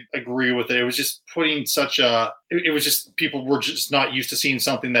completely agree with it. It was just putting it was just, people were just not used to seeing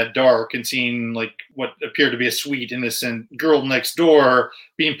something that dark and seeing like what appeared to be a sweet, innocent girl next door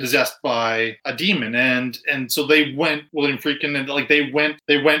being possessed by a demon. And so they went, William Friedkin, and like they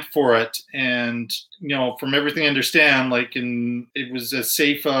went for it. And, from everything I understand, it was as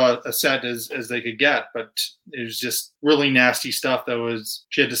safe a set as they could get, but it was just really nasty stuff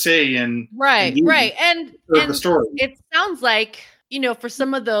she had to say. And right. And the story. It sounds like, for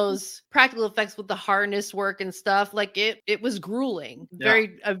some of those practical effects with the harness work and stuff, like it was grueling,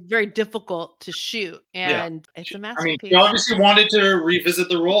 very difficult to shoot, and it's a masterpiece. He obviously wanted to revisit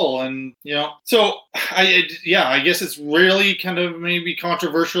the role, and so I guess it's really kind of maybe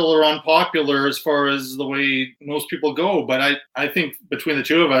controversial or unpopular as far as the way most people go, but I think between the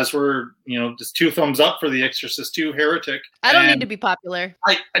two of us, we're just 2 thumbs up for The Exorcist 2 Heretic. I don't need to be popular.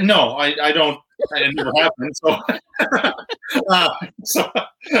 I don't. It never happened. So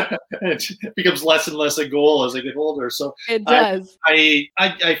it becomes less and less a goal as I get older. So it does.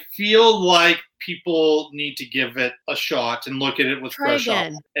 I feel like people need to give it a shot and look at it with fresh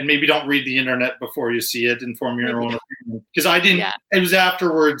eyes, and maybe don't read the internet before you see it and form your own opinion. Because I didn't. Yeah. It was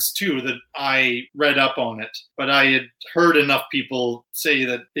afterwards too that I read up on it, but I had heard enough people say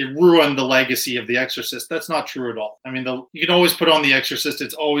that it ruined the legacy of The Exorcist. That's not true at all. I mean, you can always put on The Exorcist.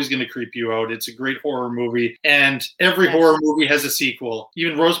 It's always going to creep you out. It's a great horror movie, and every horror movie has a sequel.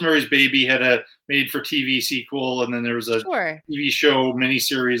 Even Rosemary's Baby had a made-for-TV sequel, and then there was a TV show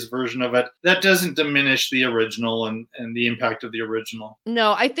miniseries version of it. That doesn't diminish the original and the impact of the original.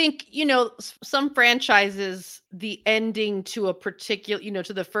 No, I think, some franchises, the ending to a particular,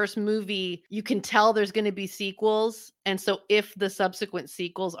 to the first movie, you can tell there's going to be sequels. And so if the subsequent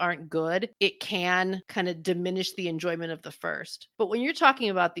sequels aren't good, it can kind of diminish the enjoyment of the first. But when you're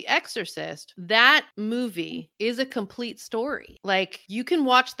talking about The Exorcist, that movie is a complete story. Like, you can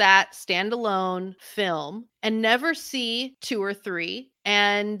watch that standalone film and never see 2 or 3,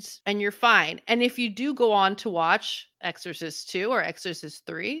 and you're fine. And if you do go on to watch Exorcist 2 or Exorcist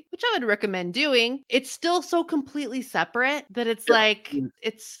 3, which I would recommend doing, it's still so completely separate that it's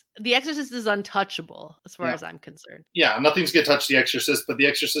The Exorcist is untouchable as far as I'm concerned. Yeah, nothing's going to touch The Exorcist, but The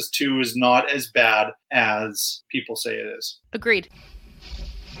Exorcist 2 is not as bad as people say it is. Agreed.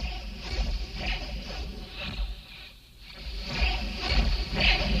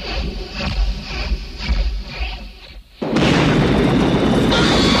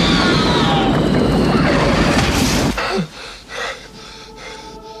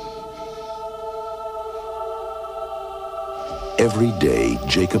 Every day,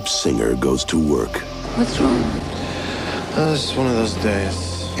 Jacob Singer goes to work. What's wrong? It's one of those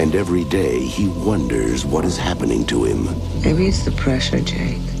days. And every day, he wonders what is happening to him. Maybe it's the pressure,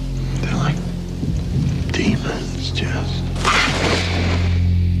 Jake. They're like demons, Jess.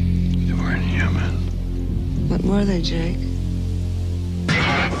 They weren't human. What were they, Jake?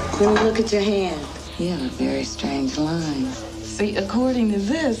 Let me look at your hand. You have a very strange line. See, according to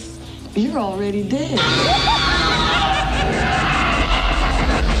this, you're already dead.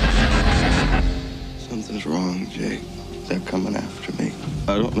 Something's wrong, Jake. They're coming after me.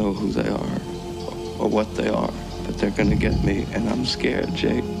 I don't know who they are or what they are, but they're gonna get me, and I'm scared,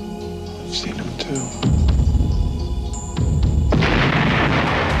 Jake. I've seen them too.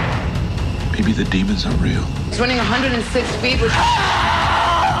 Maybe the demons are real. He's running 106 feet with...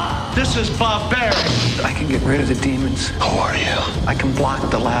 This is barbaric. I can get rid of the demons. Who are you? I can block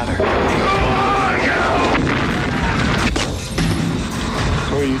the ladder.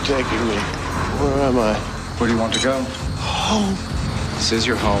 Where are you taking me? Where am I? Where do you want to go? Home. This is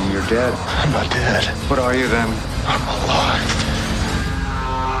your home. You're dead. I'm not dead. What are you then? I'm alive.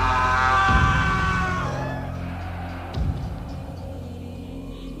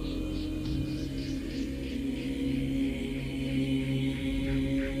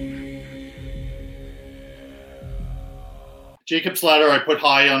 Jacob's Ladder I put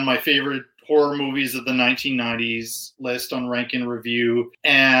high on my favorite horror movies of the 1990s list on Rank and Review.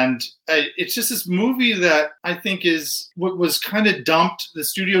 And it's just this movie that I think is what was kind of dumped. The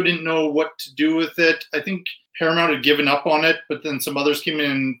studio didn't know what to do with it. I think Paramount had given up on it, but then some others came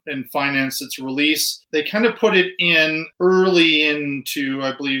in and financed its release. They kind of put it in early into,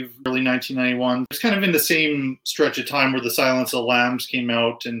 I believe, early 1991. It's kind of in the same stretch of time where The Silence of the Lambs came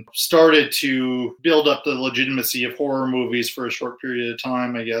out and started to build up the legitimacy of horror movies for a short period of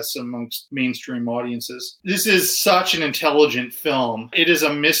time, I guess, amongst mainstream audiences. This is such an intelligent film. It is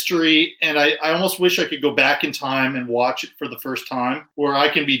a mystery, and I almost wish I could go back in time and watch it for the first time, where I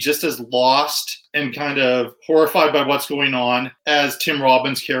can be just as lost and kind of horrified by what's going on as Tim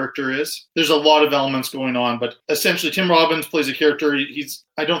Robbins' character is. There's a lot of elements going on, but essentially Tim Robbins plays a character.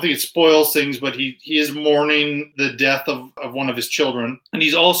 I don't think it spoils things, but he is mourning the death of one of his children. And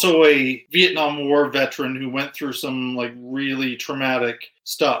he's also a Vietnam War veteran who went through some like really traumatic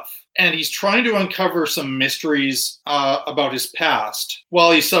stuff. And he's trying to uncover some mysteries about his past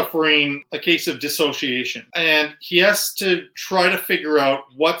while he's suffering a case of dissociation. And he has to try to figure out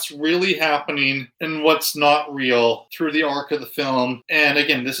what's really happening and what's not real through the arc of the film. And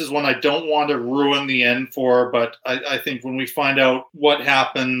again, this is one I don't want to ruin the end for, but I think when we find out what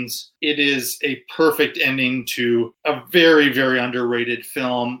happens, it is a perfect ending to a very, very underrated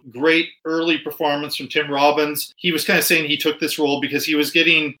film. Great early performance from Tim Robbins. He was kind of saying he took this role because he was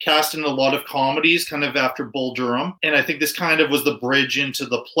getting cast in a lot of comedies kind of after Bull Durham. And I think this kind of was the bridge into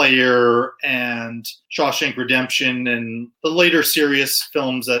The Player and Shawshank Redemption and the later serious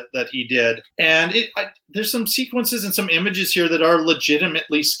films that he did. And there's some sequences and some images here that are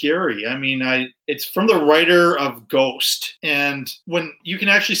legitimately scary. I mean, it's from the writer of Ghost. And when you can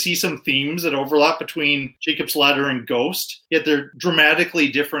actually see some themes that overlap between Jacob's Ladder and Ghost, yet they're dramatically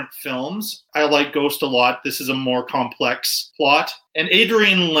different films. I like Ghost a lot. This is a more complex plot. And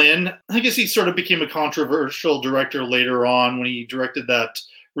Adrian Lyne, I guess he sort of became a controversial director later on when he directed that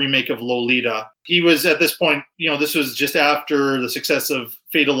remake of Lolita. He was at this point, this was just after the success of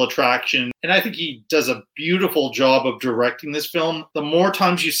Fatal Attraction. And I think he does a beautiful job of directing this film. The more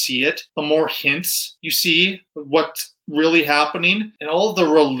times you see it, the more hints you see of what's really happening, and all of the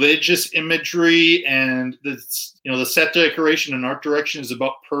religious imagery and the set decoration and art direction is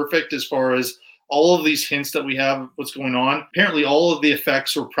about perfect as far as all of these hints that we have what's going on. Apparently all of the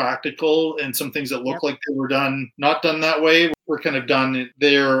effects were practical, and some things that look like they were not done that way were kind of done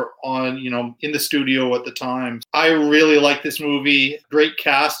there on, in the studio at the time. I really like this movie. Great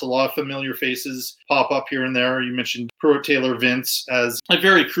cast, a lot of familiar faces pop up here and there. You mentioned Pruitt Taylor Vince as a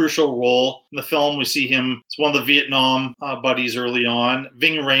very crucial role in the film. We see him as one of the Vietnam buddies early on.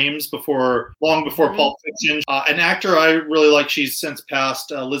 Ving Rhames long before Pulp Fiction. An actor I really like, she's since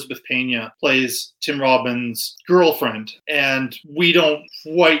passed, Elizabeth Pena, plays Tim Robbins' girlfriend. And we don't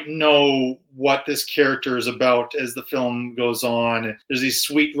quite know what this character is about as the film goes on. There's these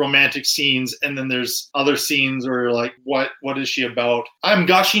sweet romantic scenes, and then there's other scenes where you're like, what is she about? I'm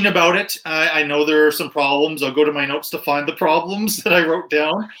gushing about it. I know there are some problems. I'll go to my notes to find the problems that I wrote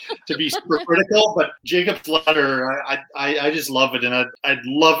down to be super critical, but Jacob's Ladder, I just love it, and I'd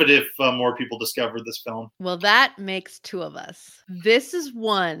love it if more people discovered this film. Well, that makes two of us. This is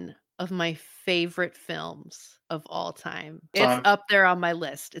one of my favorite films of all time. It's up there on my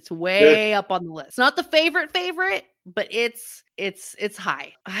list. It's way up on the list. Not the favorite, but it's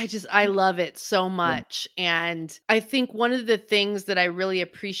high. I love it so much. Yeah. And I think one of the things that I really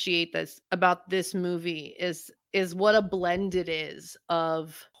appreciate about this movie is what a blend it is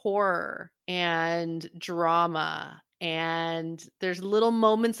of horror and drama. And there's little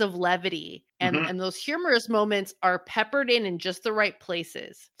moments of levity, and those humorous moments are peppered in just the right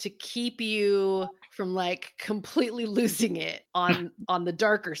places to keep you from like completely losing it on the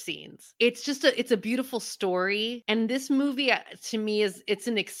darker scenes. It's just it's a beautiful story, and this movie to me it's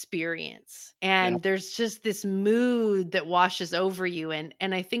an experience, and there's just this mood that washes over you, and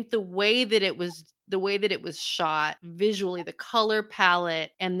I think the way that it was shot visually, the color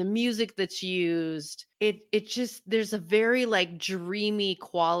palette and the music that's used, it just, there's a very like dreamy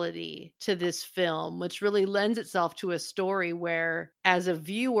quality to this film, which really lends itself to a story where as a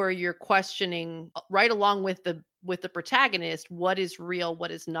viewer, you're questioning right along with the protagonist, what is real, what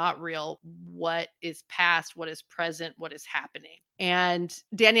is not real, what is past, what is present, what is happening. And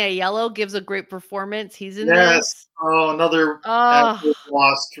Danny Aiello gives a great performance. He's in this. Oh, another actor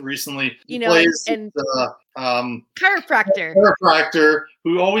lost recently. He plays chiropractor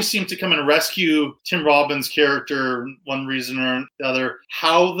who always seems to come and rescue Tim Robbins' character one reason or the other.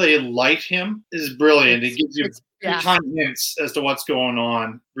 How they light him is brilliant. It gives you time hints as to what's going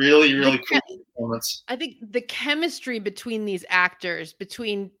on. Really, really cool performance. I think the chemistry between these actors,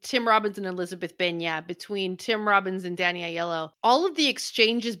 between Tim Robbins and Elizabeth Pena, between Tim Robbins and Danny Aiello, all of the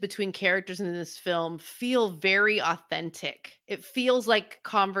exchanges between characters in this film feel very authentic. It feels like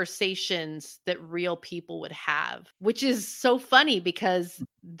conversations that real people would have, which is so funny because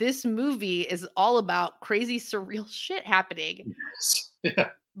this movie is all about crazy, surreal shit happening. Yes. Yeah.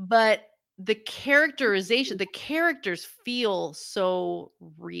 But the characterization, the characters feel so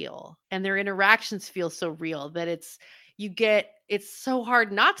real and their interactions feel so real that it's so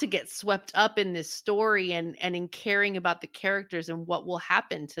hard not to get swept up in this story and in caring about the characters and what will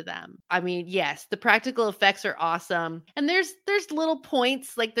happen to them. I mean, yes, the practical effects are awesome. And there's little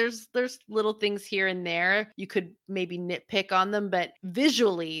points, like there's little things here and there. You could maybe nitpick on them, but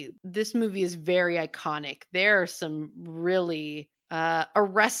visually, this movie is very iconic. There are some really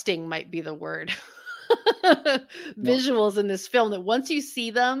arresting might be the word. Visuals in this film that once you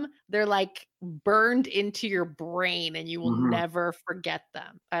see them, they're like burned into your brain and you will never forget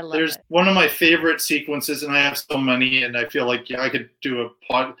them. I love There's it. one of my favorite sequences, and I have so many, and I feel like I could do a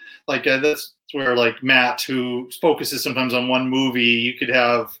pod like that's where like Matt, who focuses sometimes on one movie, you could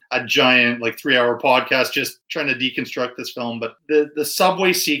have a giant like 3-hour podcast just trying to deconstruct this film. But the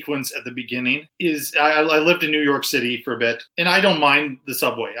subway sequence at the beginning is I lived in New York City for a bit, and I don't mind the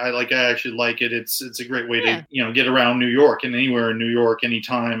subway. I actually like it. It's a great way to get around New York and anywhere in New York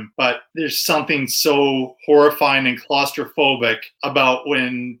anytime. But there's something so horrifying and claustrophobic about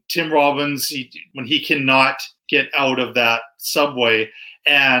when Tim Robbins when he cannot get out of that subway,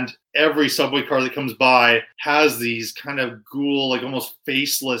 and every subway car that comes by has these kind of ghoul, like almost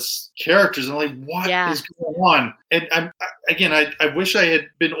faceless characters. And like, what is going on? And I wish I had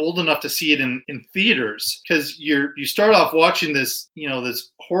been old enough to see it in theaters, because you start off watching this,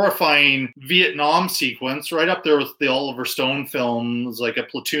 this horrifying Vietnam sequence right up there with the Oliver Stone films, like a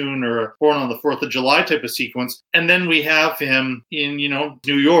Platoon or a Born on the 4th of July type of sequence. And then we have him in,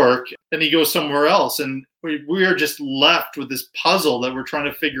 New York, and he goes somewhere else. And we are just left with this puzzle that we're trying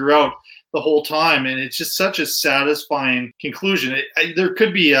to figure out the whole time, and it's just such a satisfying conclusion. There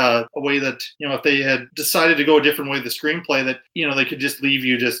could be a way that if they had decided to go a different way with the screenplay, that they could just leave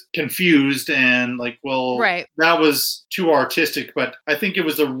you just confused and like, well, that was too artistic. But I think it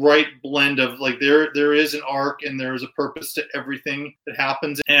was the right blend of like there is an arc and there is a purpose to everything that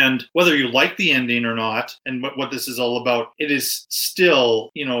happens, and whether you like the ending or not, and what this is all about, it is still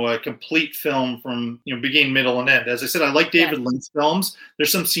a complete film from beginning, middle, and end. As I said, I like David Lynch films.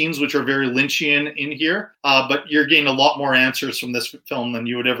 There's some scenes which are very Lynchian in here, but you're getting a lot more answers from this film than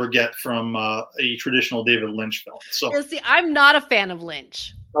you would ever get from a traditional David Lynch film. So, see, I'm not a fan of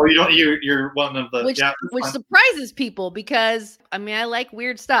Lynch. Oh, you don't? You're one of the which surprises people, because I like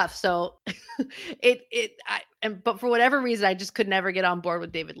weird stuff. So but for whatever reason, I just could never get on board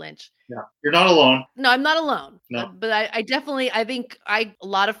with David Lynch. Yeah, you're not alone. No, I'm not alone. No, but I definitely think a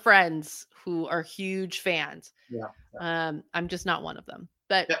lot of friends who are huge fans. Yeah. I'm just not one of them.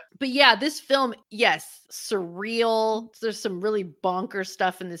 But yeah, this film, yes, surreal. There's some really bonkers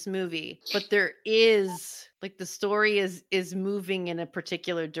stuff in this movie, but there is like the story is moving in a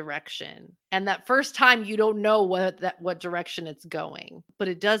particular direction. And that first time you don't know what direction it's going, but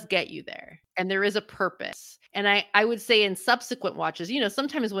it does get you there. And there is a purpose. And I would say in subsequent watches,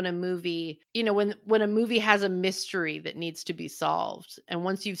 sometimes when a movie, when a movie has a mystery that needs to be solved, and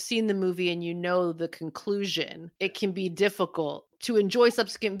once you've seen the movie and the conclusion, it can be difficult to enjoy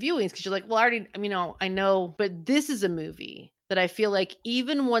subsequent viewings, because you're like, well, I know, but this is a movie that I feel like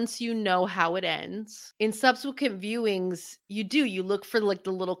even once you know how it ends, in subsequent viewings, you look for like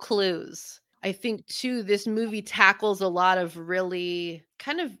the little clues. I think too, this movie tackles a lot of really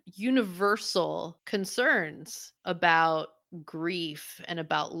kind of universal concerns about grief and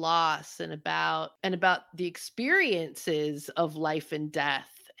about loss and about the experiences of life and death,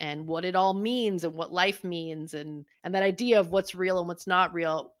 and what it all means and what life means, and that idea of what's real and what's not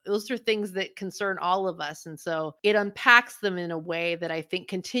real. Those are things that concern all of us. And so it unpacks them in a way that I think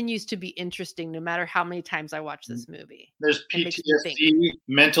continues to be interesting no matter how many times I watch this movie. There's PTSD,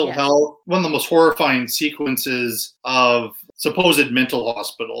 mental health. One of the most horrifying sequences of supposed mental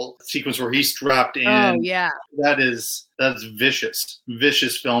hospital sequence where he's strapped in. Oh, yeah. That's vicious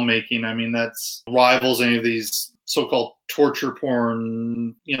filmmaking. That's rivals any of these so-called torture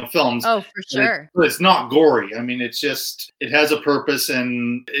porn, films. Oh, for sure. But it's not gory. I mean, it's just, it has a purpose,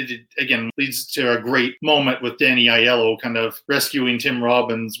 and it again leads to a great moment with Danny Aiello kind of rescuing Tim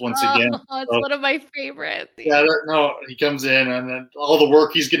Robbins once again. It's one of my favorites. Yeah, no, he comes in, and then all the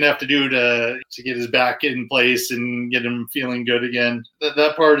work he's going to have to do to get his back in place and get him feeling good again.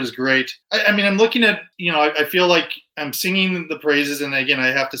 That part is great. I mean, I'm looking at, I feel like I'm singing the praises, and again, I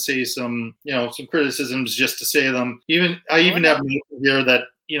have to say some criticisms just to say them. I even have here that,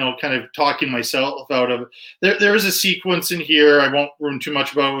 kind of talking myself out of it. There is a sequence in here, I won't ruin too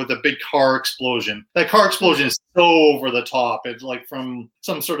much about it, with a big car explosion. That car explosion is so over the top. It's like from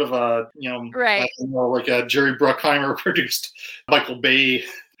some sort of a, right. Like a Jerry Bruckheimer produced Michael Bay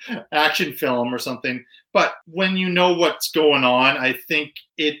action film or something. But when you know what's going on, I think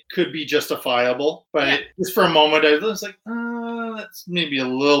it could be justifiable. But just for a moment, I was like, that's maybe a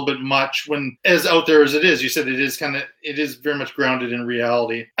little bit much. When, as out there as it is, you said it is very much grounded in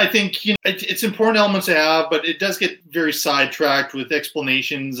reality. I think it's important elements to have, but it does get very sidetracked with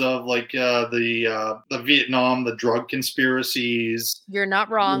explanations of like the Vietnam, the drug conspiracies. You're not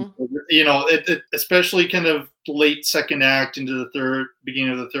wrong. It especially kind of late second act into the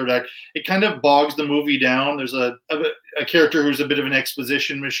beginning of the third act, it kind of bogs the movie down. There's a character who's a bit of an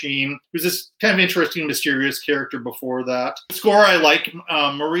exposition machine, who's this kind of interesting, mysterious character before that. The score I like,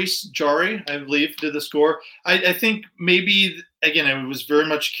 Maurice Jarre, I believe, did the score. I think maybe, again, it was very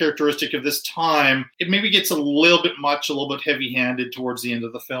much characteristic of this time. It maybe gets a little bit heavy-handed towards the end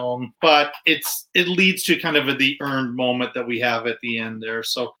of the film, but it leads to kind of the earned moment that we have at the end there.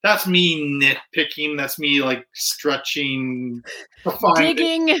 So that's me nitpicking. That's me like stretching,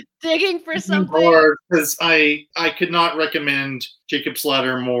 digging for something. Because I could not recommend Jacob's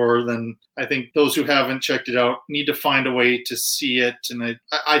Ladder more than, I think those who haven't checked it out need to find a way to see it. And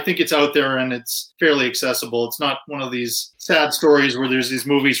I think it's out there and it's fairly accessible. It's not one of these sad stories where there's these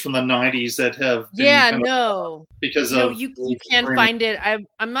movies from the 90s that have been you can find it.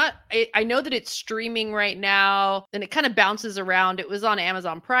 I know that it's streaming right now, and it kind of bounces around. It was on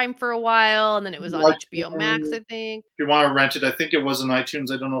Amazon Prime for a while, and then it was on HBO Max, I think. If you want to rent it, I think it was on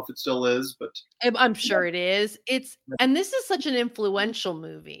iTunes. I don't know if it still is, but I'm sure it is. And this is such an influential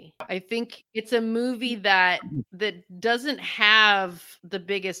movie. I think it's a movie that doesn't have the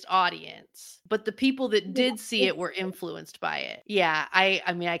biggest audience, but the people that did see it were influenced by it. Yeah,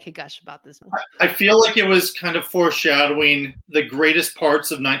 I mean, I could gush about this movie. I feel like it was kind of foreshadowing the greatest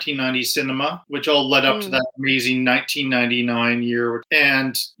parts of 1990 cinema, which all led up to that amazing 1999 year.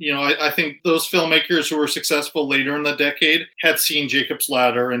 And, I think those filmmakers who were successful later in the decade had seen Jacob's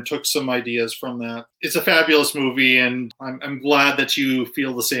Ladder and took some ideas from that. It's a fabulous movie, and I'm glad that you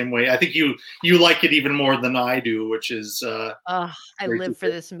feel the same way. I think you like it even more than I do, which is I live for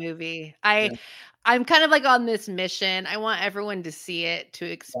this movie. I'm kind of like on this mission. I want everyone to see it, to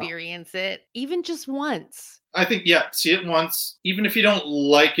experience it, even just once. I think, see it once. Even if you don't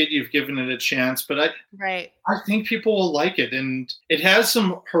like it, you've given it a chance. But I think people will like it. And it has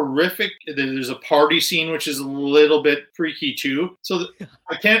some horrific, there's a party scene, which is a little bit freaky too. So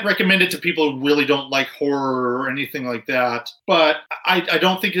I can't recommend it to people who really don't like horror or anything like that. But I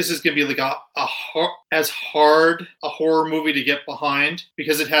don't think this is going to be like as hard a horror movie to get behind,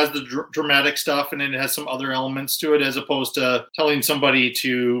 because it has the dramatic stuff and it has some other elements to it, as opposed to telling somebody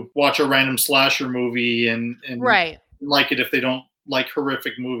to watch a random slasher movie and like it if they don't like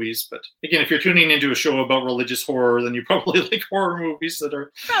horrific movies. But again, if you're tuning into a show about religious horror, then you probably like horror movies that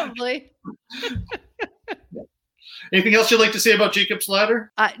are probably. Anything else you'd like to say about Jacob's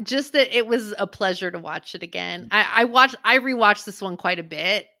Ladder? Just that it was a pleasure to watch it again. I rewatched this one quite a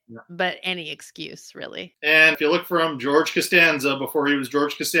bit. But any excuse, really. And if you look for him, George Costanza, before he was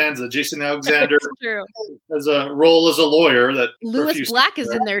George Costanza, Jason Alexander has a role as a lawyer. That Lewis Black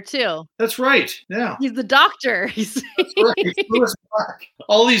is in there too. That's right. Yeah, he's the doctor. That's right. Lewis Black.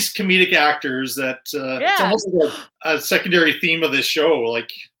 All these comedic actors that it's almost like a secondary theme of this show.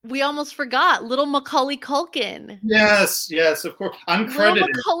 Like, we almost forgot little Macaulay Culkin. Yes, of course, uncredited.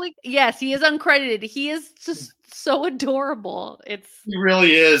 Yes, he is uncredited. He is just so adorable. He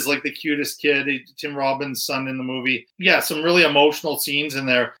really is like the cutest kid. Tim Robbins' son in the movie. Yeah, some really emotional scenes in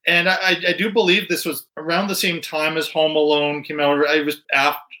there. And I do believe this was around the same time as Home Alone came out. It was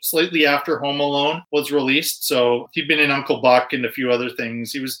slightly after Home Alone was released. So he'd been in Uncle Buck and a few other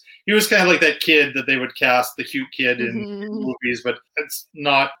things. He was kind of like that kid that they would cast, the cute kid in movies, but it's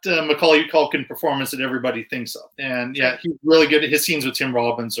not Macaulay Culkin performance that everybody thinks of. And yeah, he's really good. His scenes with Tim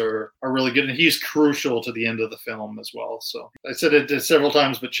Robbins are really good, and he's crucial to the end of the film as well. So I said it several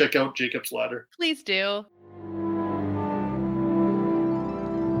times, but check out Jacob's Ladder. Please do.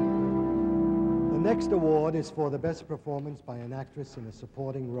 The next award is for the best performance by an actress in a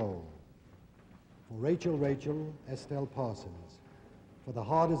supporting role. For Rachel, Estelle Parsons. For The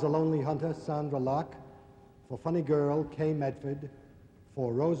Heart is a Lonely Hunter, Sandra Locke. For Funny Girl, Kay Medford.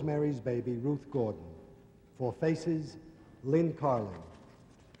 For Rosemary's Baby, Ruth Gordon. For Faces, Lynn Carling.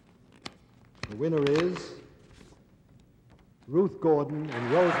 The winner is Ruth Gordon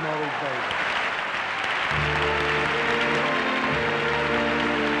in Rosemary's Baby.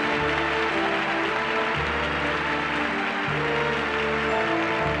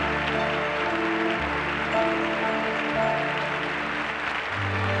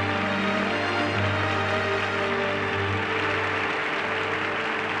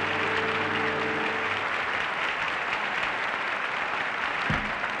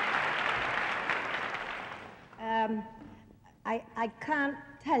 I can't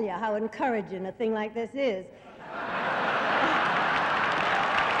tell you how encouraging a thing like this is.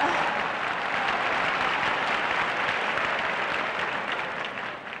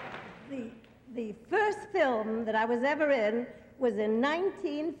 The first film that I was ever in was in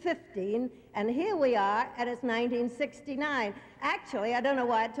 1915, and here we are, and it's 1969. Actually, I don't know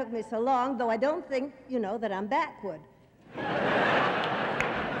why it took me so long, though I don't think, that I'm backward.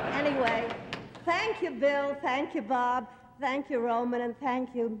 Anyway, thank you, Bill. Thank you, Bob. Thank you, Roman, and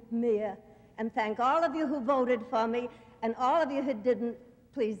thank you, Mia. And thank all of you who voted for me, and all of you who didn't,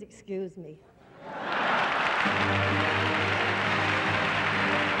 please excuse me.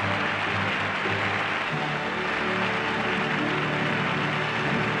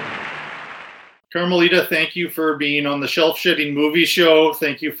 Carmelita, thank you for being on the Shelf Shedding Movie Show.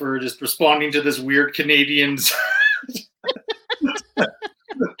 Thank you for just responding to this weird Canadian's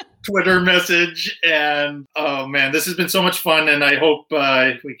Twitter message. And oh man, this has been so much fun, and I hope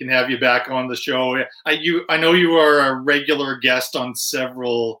we can have you back on the show. I know you are a regular guest on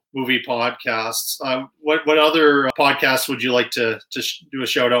several movie podcasts. What other podcasts would you like to do a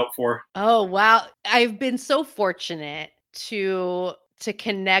shout out for? Oh wow, I've been so fortunate to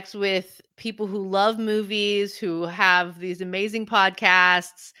connect with people who love movies, who have these amazing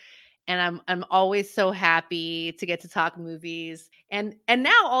podcasts. And I'm always so happy to get to talk movies, and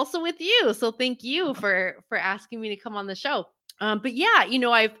now also with you. So thank you for asking me to come on the show. But yeah,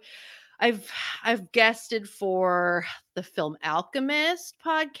 I've guested for the Film Alchemist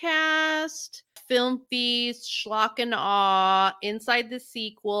podcast, Film Feast, Schlock and Awe, Inside the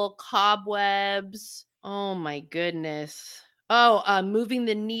Sequel, Cobwebs. Oh my goodness. Oh, Moving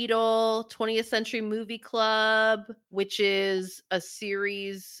the Needle, 20th Century Movie Club, which is a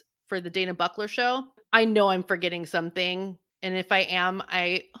series for the Dana Buckler Show. I know I'm forgetting something, and if I am,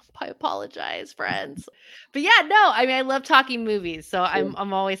 I apologize, friends. But yeah, no, I mean, I love talking movies, so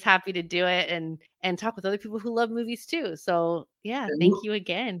I'm always happy to do it and talk with other people who love movies too. So yeah, thank you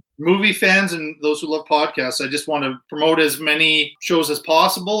again. Movie fans and those who love podcasts, I just want to promote as many shows as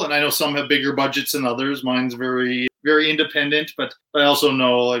possible, and I know some have bigger budgets than others. Mine's very independent, but I also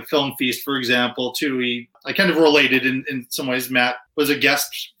know, like Film Feast, for example, too. I kind of related in some ways. Matt was a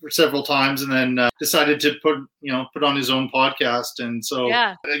guest for several times, and then decided to put on his own podcast. And so,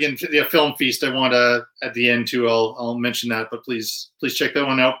 again, the Film Feast, I want to at the end too. I'll mention that, but please check that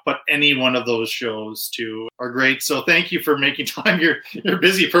one out. But any one of those shows too are great. So thank you for making time. You're a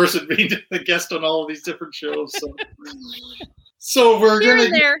busy person being the guest on all of these different shows. So we're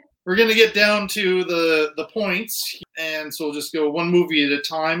gonna get down to the points, and so we'll just go one movie at a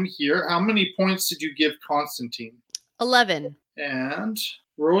time here. How many points did you give Constantine? 11. And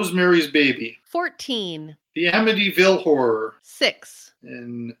Rosemary's Baby? 14. The Amityville Horror? 6.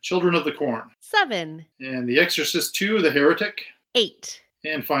 And Children of the Corn? 7. And The Exorcist 2, The Heretic? 8.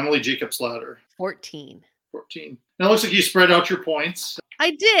 And finally, Jacob's Ladder? 14. 14. Now it looks like you spread out your points.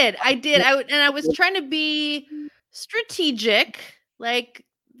 I did. I was trying to be strategic, like.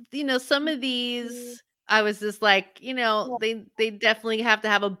 Some of these, I was just like, they definitely have to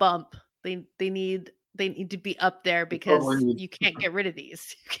have a bump. They need to be up there because you can't get rid of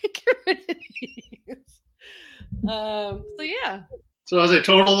these. So yeah. So as I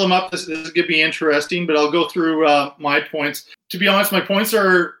total them up, this is going to be interesting, but I'll go through my points. To be honest, my points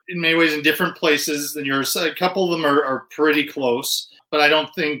are in many ways in different places than yours. A couple of them are pretty close, but I don't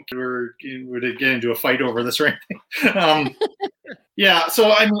think we're going to get into a fight over this or anything. Yeah,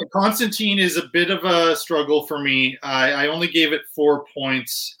 so I mean, Constantine is a bit of a struggle for me. I only gave it 4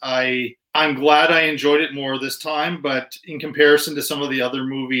 points. I'm glad I enjoyed it more this time, but in comparison to some of the other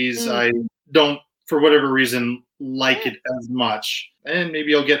movies, I don't, for whatever reason, like it as much. And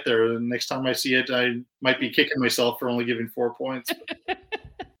maybe I'll get there. The next time I see it, I might be kicking myself for only giving 4 points.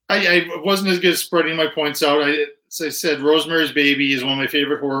 I wasn't as good at spreading my points out. As I said, Rosemary's Baby is one of my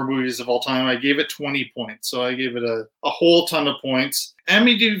favorite horror movies of all time. I gave it 20 points, so I gave it a whole ton of points.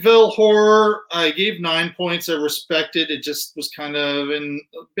 Amityville Horror, I gave 9 points. I respect it. It just was kind of a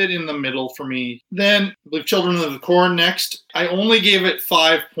bit in the middle for me. Then, I believe Children of the Corn next. I only gave it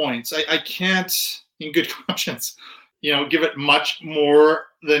 5 points. I can't, in good conscience, give it much more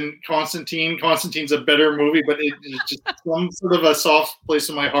than Constantine. Constantine's a better movie, but it's just some sort of a soft place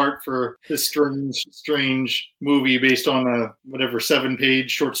in my heart for this strange movie based on a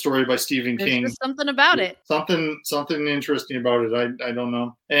 7-page short story by Stephen King. There's just something about it. Something interesting about it. I don't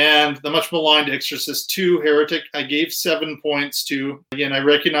know. And the much maligned Exorcist 2 Heretic, I gave 7 points to. Again, I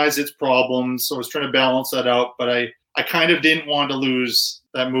recognize its problems, so I was trying to balance that out, but I kind of didn't want to lose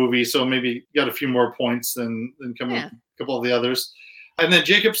that movie, so maybe got a few more points than a couple of the others. And then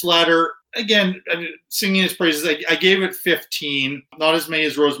Jacob's Ladder, again, singing his praises, I gave it 15. Not as many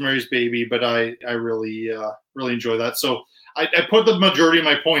as Rosemary's Baby, but I really enjoy that. So I put the majority of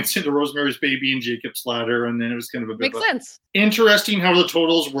my points into Rosemary's Baby and Jacob's Ladder, and then it was kind of a bit Makes sense. Interesting how the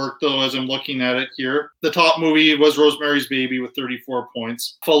totals work, though, as I'm looking at it here. The top movie was Rosemary's Baby with 34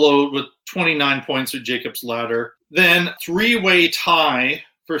 points, followed with 29 points with Jacob's Ladder. Then three-way tie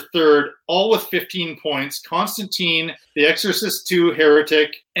for third, all with 15 points. Constantine, The Exorcist 2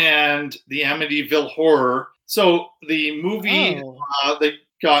 Heretic, and The Amityville Horror. So the movie that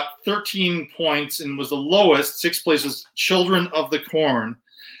got 13 points and was the lowest, sixth place, was Children of the Corn.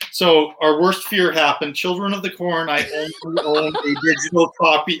 So our worst fear happened. Children of the Corn, I only own a digital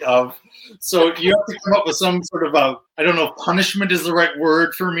copy of. So you have to come up with some sort of I don't know if punishment is the right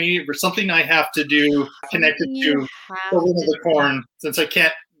word for me, or something I have to do connected to Children of the Corn, since I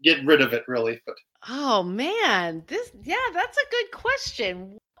can't get rid of it really. But oh man, that's a good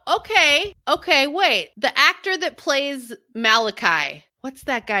question. Okay, wait. The actor that plays Malachi, what's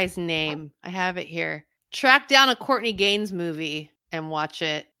that guy's name? I have it here. Track down a Courtney Gaines movie and watch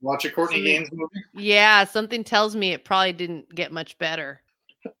it. Watch a Courtney Gaines movie? Yeah, something tells me it probably didn't get much better.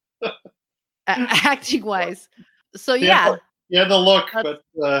 Acting wise. So yeah. Yeah, the look, but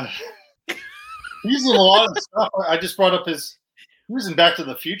he's in a lot of stuff. I just brought up he was in Back to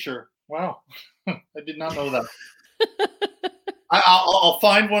the Future. Wow. I did not know that. I'll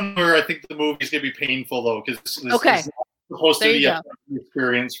find one where I think the movie's going to be painful, though, because this is supposed to be a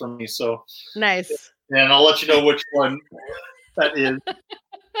experience for me. So nice. And I'll let you know which one that is.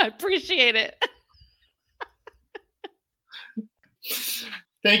 I appreciate it.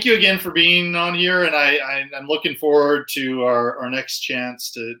 Thank you again for being on here, and I'm looking forward to our next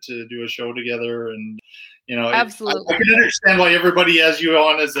chance to do a show together. And absolutely, I can understand why everybody has you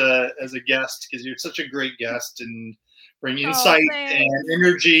on as a guest, because you're such a great guest and bring insight and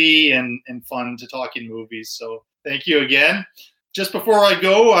energy and fun to talking movies. So thank you again. Just before I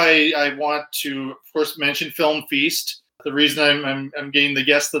go, I want to, of course, mention Film Feast. The reason I'm getting the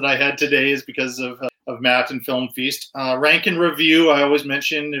guest that I had today is because of Matt and Film Feast. Rank and Review, I always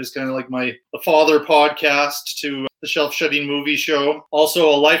mention, it was kind of like the father podcast to the Shelf Shutting Movie Show. Also,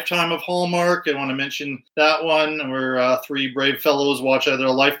 A Lifetime of Hallmark. I want to mention that one, where three brave fellows watch either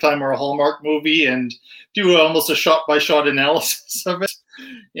a Lifetime or a Hallmark movie and do almost a shot-by-shot analysis of it.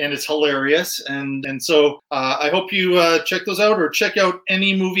 And it's hilarious. And so I hope you check those out, or check out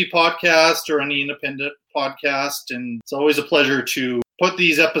any movie podcast or any independent podcast. And it's always a pleasure to put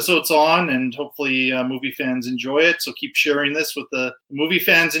these episodes on, and hopefully movie fans enjoy it. So keep sharing this with the movie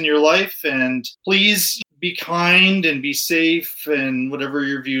fans in your life, and please be kind and be safe, and whatever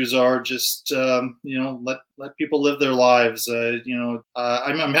your views are, just let people live their lives.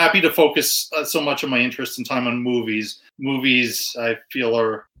 I'm happy to focus so much of my interest and time on movies. Movies, I feel,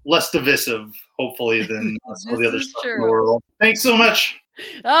 are less divisive, hopefully, than some of the other stuff in the world. Thanks so much.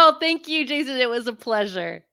 Oh, thank you, Jason. It was a pleasure.